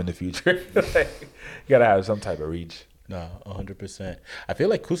an arm in the future. Like, you gotta have some type of reach. No, 100%. I feel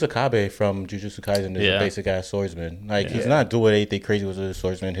like Kusakabe from Jujutsu Kaisen is a basic ass swordsman. Like he's not doing anything crazy with his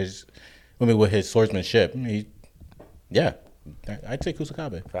swordsman. With his swordsmanship. I'd say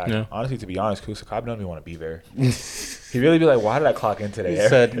Kusakabe. Fact. Yeah. Honestly, to be honest, Kusakabe don't even want to be there. He really be like, why did I clock into there? He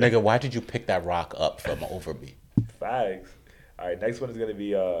said, nigga, why did you pick that rock up from over me? Facts. All right, next one is gonna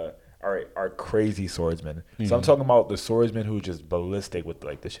be our crazy swordsman. So I'm talking about the swordsman who just ballistic with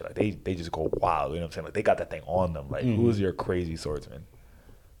like this shit. Like they just go wild. You know what I'm saying? Like they got that thing on them. Like who's your crazy swordsman?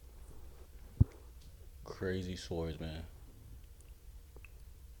 Crazy swordsman.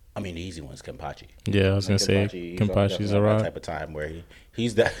 I mean, the easy one's Kenpachi. Yeah, I was gonna say Kenpachi's a that type of time where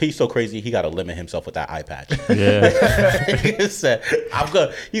he's so crazy he got to limit himself with that eye patch. Yeah, he said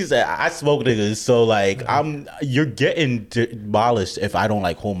I smoke niggas, so like you're getting demolished if I don't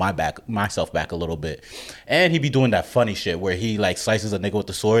like hold myself back a little bit. And he be doing that funny shit where he like slices a nigga with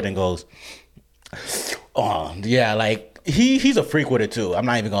the sword and goes, oh yeah, like he's a freak with it too. I'm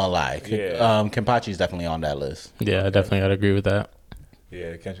not even gonna lie. Yeah. Kenpachi's definitely on that list. Yeah, I definitely gotta agree with that.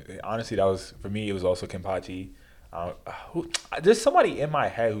 Yeah, honestly, that was for me. It was also Kenpachi. There's somebody in my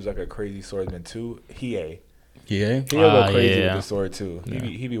head who's like a crazy swordsman too. Hiei. Hiei go crazy with the sword too. Yeah.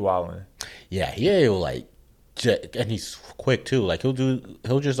 He be wilding. Yeah, Hiei will like, and he's quick too. Like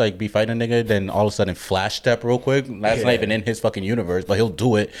he'll just like be fighting a nigga, then all of a sudden flash step real quick. That's not even in his fucking universe, but he'll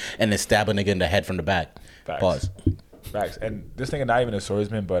do it and then stab a nigga in the head from the back. Facts. Pause. Facts. And this nigga not even a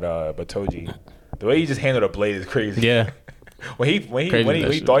swordsman, but Toji, the way he just handled a blade is crazy. Yeah. When he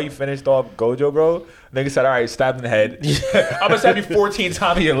thought he finished off Gojo, bro, nigga said, "All right, stab in the head. I'm gonna stab you 14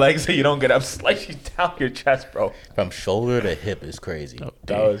 times in your legs so you don't get up. Slice you down your chest, bro. From shoulder to hip is crazy.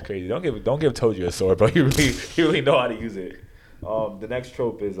 That was crazy. Don't give Toji a sword, bro. He really know how to use it. The next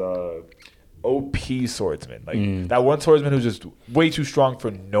trope is OP swordsman. Like that one swordsman who's just way too strong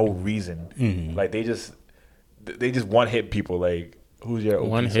for no reason. Like they just one hit people. Like who's your OP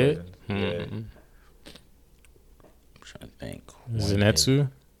one swordsman? hit? Yeah. I think Zenitsu.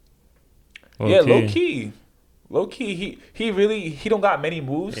 Yeah, low key. He don't got many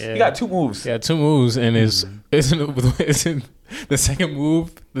moves. Yeah. He got 2 moves. Yeah, 2 moves, and isn't the second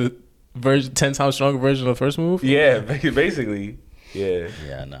move the 10 times stronger version of the first move? Yeah, basically. Yeah.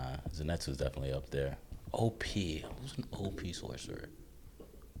 Yeah, nah. Zenitsu's definitely up there. OP. Who's an OP sorcerer?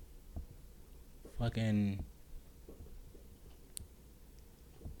 Fucking.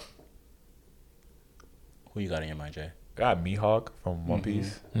 Who you got in your mind, Jay? Got Mihawk from One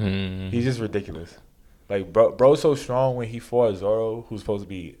Piece. He's just ridiculous. Like bro's so strong when he fought Zoro, who's supposed to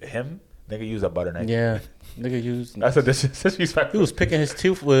be him. Nigga used a butter knife. Yeah, nigga used. That's a disrespectful. He was picking his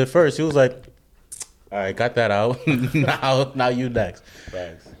tooth with it first. He was like, "All right, got that out. now you next."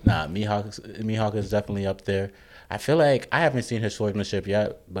 Thanks. Nah, Mihawk is definitely up there. I feel like I haven't seen his swordsmanship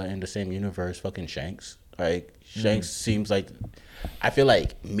yet, but in the same universe, fucking Shanks. Like Shanks seems like. I feel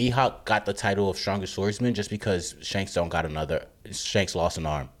like Mihawk got the title of strongest swordsman just because Shanks lost an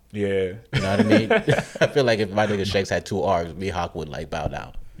arm. Yeah. You know what I mean? I feel like if my nigga Shanks had 2 arms, Mihawk would like bow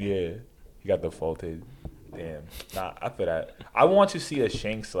down. Yeah. He got the faulted. Damn. Nah, I feel that. I want to see a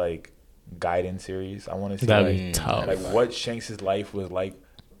Shanks like guidance series. I want to see that'd be tough. Like what Shanks' life was like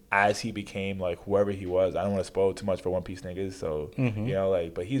as he became like whoever he was. I don't want to spoil too much for One Piece niggas, so you know,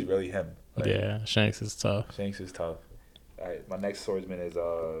 like, but he's really him. Like, yeah, Shanks is tough. All right, my next swordsman is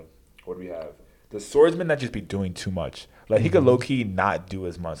what do we have? The swordsman that just be doing too much. Like he could low key not do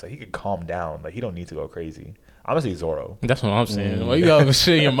as much. Like he could calm down. Like he don't need to go crazy. I'm gonna say Zoro. That's what I'm saying. Why you got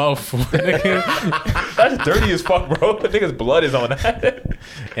shit in your mouth for? That's dirty as fuck, bro. The nigga's blood is on that.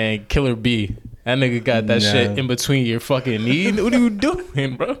 And Killer B, that nigga got that shit in between your fucking knees. What are you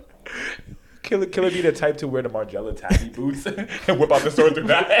doing, bro? Killer be the type to wear the Margiela taffy boots and whip out the sword through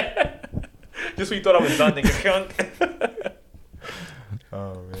that. Just when you thought I was done, nigga.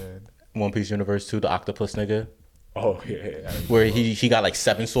 Oh man. One Piece Universe 2, the octopus nigga. Oh yeah. Where he got like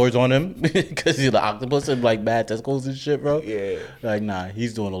 7 swords on him because he's the octopus and like bad testicles and shit, bro. Yeah. Like nah,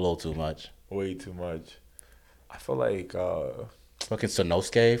 he's doing a little too much. Way too much. I feel like fucking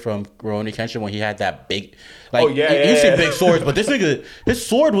Sanosuke from Rurouni Kenshin when he had that big, like, you see big swords, but this nigga, his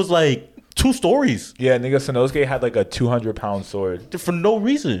sword was like 2 stories. Yeah, nigga Sanosuke had like a 200-pound sword for no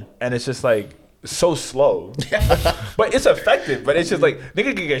reason. And it's just like, so slow. But it's effective. But it's just like,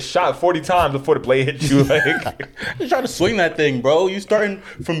 nigga can get shot 40 times before the blade hits you. Like, You're trying to swing that thing, bro. You starting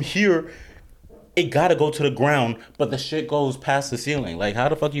from here. It gotta go to the ground, but the shit goes past the ceiling. Like, how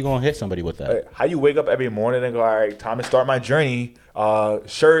the fuck you gonna hit somebody with that? how you wake up every morning and go, all right, time to start my journey.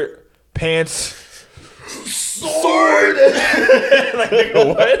 Shirt, pants, sword. Like,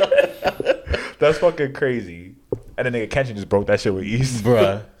 nigga, what? That's fucking crazy. And then nigga Kenshin just broke that shit with ease.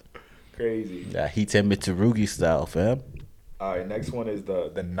 Bruh. Crazy. Yeah, Hiten Mitsurugi style, fam. All right, next one is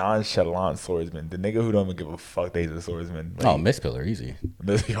the nonchalant swordsman. The nigga who don't even give a fuck that he's a swordsman. Like, Mist Pillar, easy.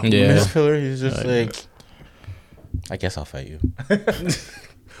 Yeah. Mist Pillar, he's just like, I guess I'll fight you.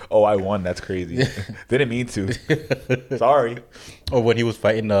 Oh, I won. That's crazy. Didn't mean to. Sorry. Or when he was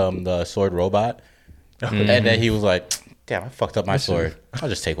fighting the sword robot, and then he was like, damn, I fucked up my sword. I'll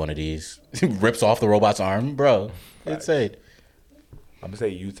just take one of these. He rips off the robot's arm. Bro, insane. I'm going to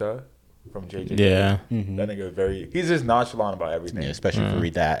say Yuta from JJ. Yeah. That nigga he's just nonchalant about everything. Yeah, especially if you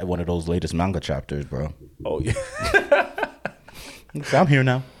read that one of those latest manga chapters, bro. Oh, yeah. I'm here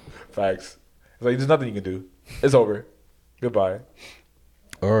now. Facts. It's like, there's nothing you can do. It's over. Goodbye.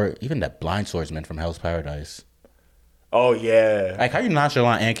 Or even that blind swordsman from Hell's Paradise. Oh, yeah. Like, how you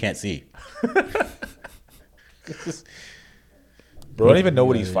nonchalant and can't see? Bro, I don't even know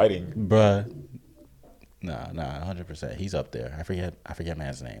what he's fighting. Bruh. Nah, 100%. He's up there. I forget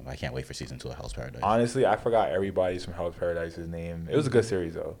man's name. I can't wait for season 2 of Hell's Paradise. Honestly, I forgot everybody's from Hell's Paradise's name. It was a good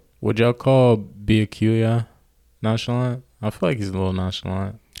series, though. Would y'all call Byakuya nonchalant? I feel like he's a little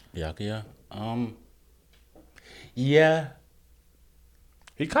nonchalant. Byakuya? Yeah.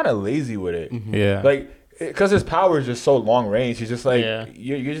 He kind of lazy with it. Yeah. Like, because his power is just so long range. He's just like, Yeah.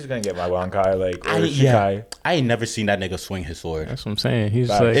 you're just going to get my Wankai, like, or Shikai. Yeah. I ain't never seen that nigga swing his sword. That's what I'm saying. He's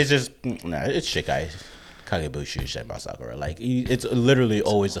Facts. like, It's just, it's Shikai. Kagebushu, Shenmue Sakura. Like, it's literally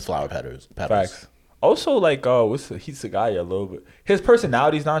always the flower petals. Facts. Also, like, Hisagaya a little bit. His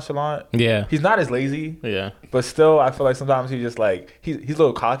personality's nonchalant. yeah. He's not as lazy. Yeah. But still, I feel like sometimes he's just like, he's a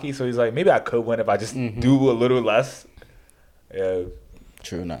little cocky. So he's like, maybe I could win if I just do a little less. Yeah.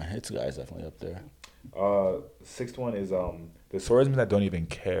 True, Hitsugaya's definitely up there. Sixth one is the swordsman that don't even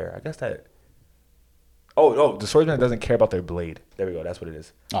care. I guess that. Oh, the swordsman that doesn't care about their blade. There we go. That's what it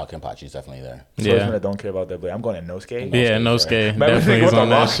is. Oh, Kenpachi's definitely there. Swordsman that don't care about their blade. I'm going to Nosuke. Yeah, Nosuke. Remember Definitely is with on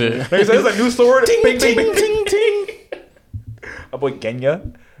the that rock? shit. Like, it's a new sword. Ting, Bing, ting, bing, bing, ting, ting. My boy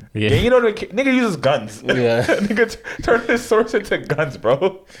Genya. Yeah. Genya nigga uses guns. Yeah. Nigga turn his swords into guns,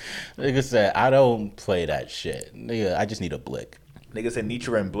 bro. Nigga said, I don't play that shit. Nigga, I just need a blick. Nigga said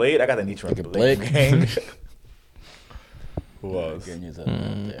Nichiren Blade. I got the Nichiren Nigga, Blade. Blade. Gang. Who else? Genya's up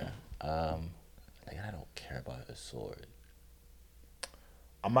there. Nigga, I don't care about his sword.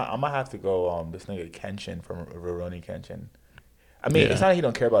 I might have to go this nigga Kenshin from Rurouni Kenshin. I mean, it's not that he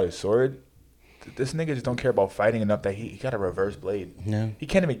don't care about his sword. This nigga just don't care about fighting enough that he got a reverse blade. No. He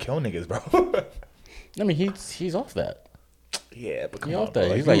can't even kill niggas, bro. I mean, he's off that. Yeah, but come He on, off bro.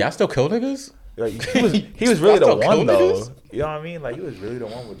 that. He's like, y'all still kill niggas? Like, he was really the Y'all still one kill though. niggas? You know what I mean? Like, he was really the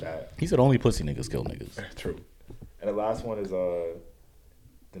one with that. He said only pussy niggas kill niggas. True. And the last one is the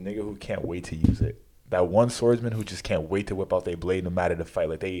nigga who can't wait to use it. That one swordsman who just can't wait to whip out their blade no matter the fight.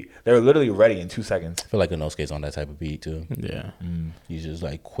 Like they're literally ready in 2 seconds. I feel like Inosuke's on that type of beat too. Yeah. He's just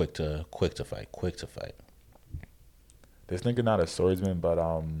like quick to fight. This nigga not a swordsman, but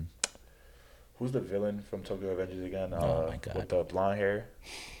who's the villain from Tokyo Avengers again? Oh my God. With the blonde hair.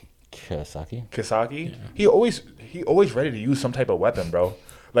 Kisaki? Kisaki. Yeah. He always ready to use some type of weapon, bro.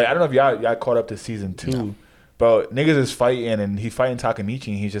 Like, I don't know if y'all caught up to season 2. No. But niggas is fighting and he fighting Takamichi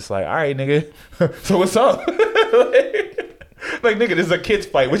and he's just like, all right, nigga. So what's up? like, nigga, this is a kid's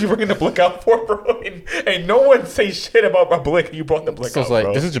fight. What you bringing the blick out for, bro? And no one say shit about my blick. You brought the blick out, it's like,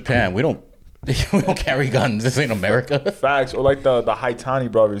 bro. This is Japan. We don't carry guns. This ain't America. Facts. Or like the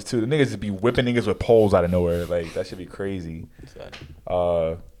Haitani brothers too. The niggas just be whipping niggas with poles out of nowhere. Like, that should be crazy.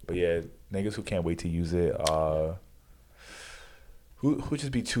 But yeah, niggas who can't wait to use it. Who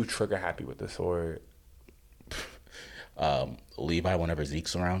just be too trigger happy with the sword? Levi whenever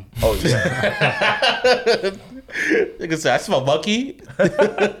Zeke's around. Oh yeah. Nigga said, I smell monkey. That's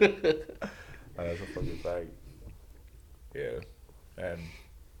a fucking fact. Yeah. And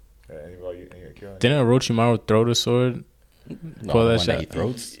didn't Orochimaru throw the sword? No, that shit. He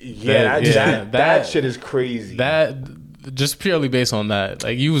throws? Yeah, that shit is crazy. That just purely based on that.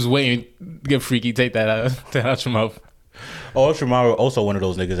 Like, you was waiting to get freaky, take that out your mouth. Orochimaru also one of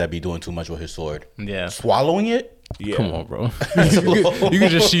those niggas that be doing too much with his sword. Yeah. Swallowing it? Yeah. Come on, bro. you can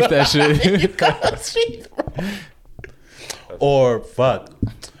just sheath that shit. You gotta sheath, bro. Or fuck.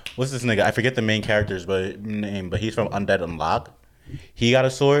 What's this nigga? I forget the main character's name, but he's from Undead Unlock. He got a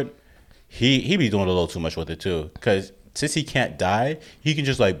sword. he be doing a little too much with it too. Because since he can't die, he can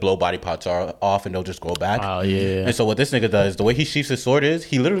just like blow body parts off and they'll just grow back. Oh yeah. And so what this nigga does, the way he sheaths his sword is,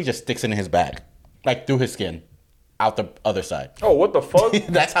 he literally just sticks it in his back, like through his skin, out the other side. Oh, what the fuck?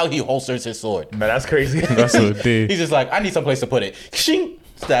 That's how he holsters his sword. Man, that's crazy. That's what it did. He's just like, I need some place to put it. Shing,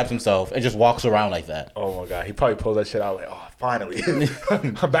 stabs himself and just walks around like that. Oh my god, he probably pulled that shit out like, oh, finally.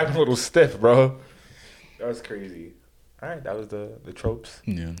 I'm back a little stiff, bro. That was crazy. All right, that was the tropes.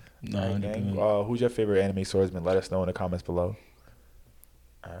 Yeah. No, All right, gang. Who's your favorite anime swordsman? Let us know in the comments below.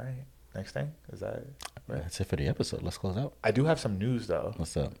 All right, next thing is that. Right? That's it for the episode. Let's close out. I do have some news though.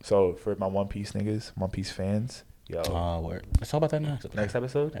 What's up? So for my One Piece niggas, One Piece fans, yo. Word. Let's talk about that next episode. Next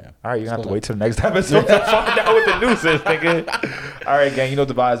episode? Yeah. All right, you're going to have to wait till the next episode to find out what the news is, nigga. All right, gang, you know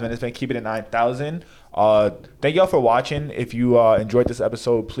the vibes, man. It's been Keeping It 9,000. Thank y'all for watching. If you enjoyed this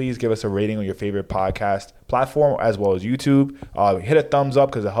episode, please give us a rating on your favorite podcast platform as well as YouTube. Hit a thumbs up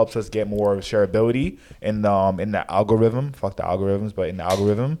because it helps us get more shareability in the algorithm. Fuck the algorithms, but in the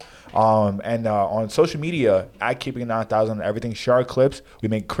algorithm. And on social media, at Keeping It 9,000, everything Shard Clips. We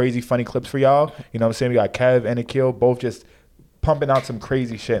make crazy funny clips for y'all. You know what I'm saying? We got Kev and Akil, both just pumping out some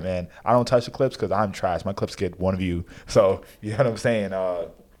crazy shit, man. I don't touch the clips because I'm trash. My clips get one view. So, you know what I'm saying?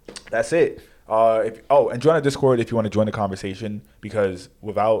 That's it. And join the Discord if you want to join the conversation, because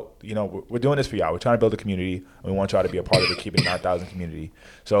without, we're doing this for y'all. We're trying to build a community, and we want y'all to be a part of the Keeping It 9,000 community.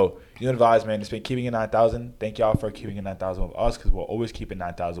 So, you know the vibes, man. It's been Keeping It 9,000. Thank y'all for Keeping It 9,000 with us, because we'll always keep it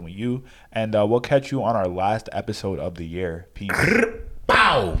 9,000 with you. And we'll catch you on our last episode of the year. Peace.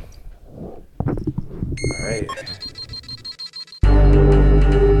 Bow! All right.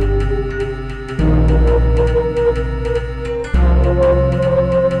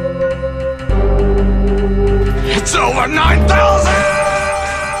 It's over 9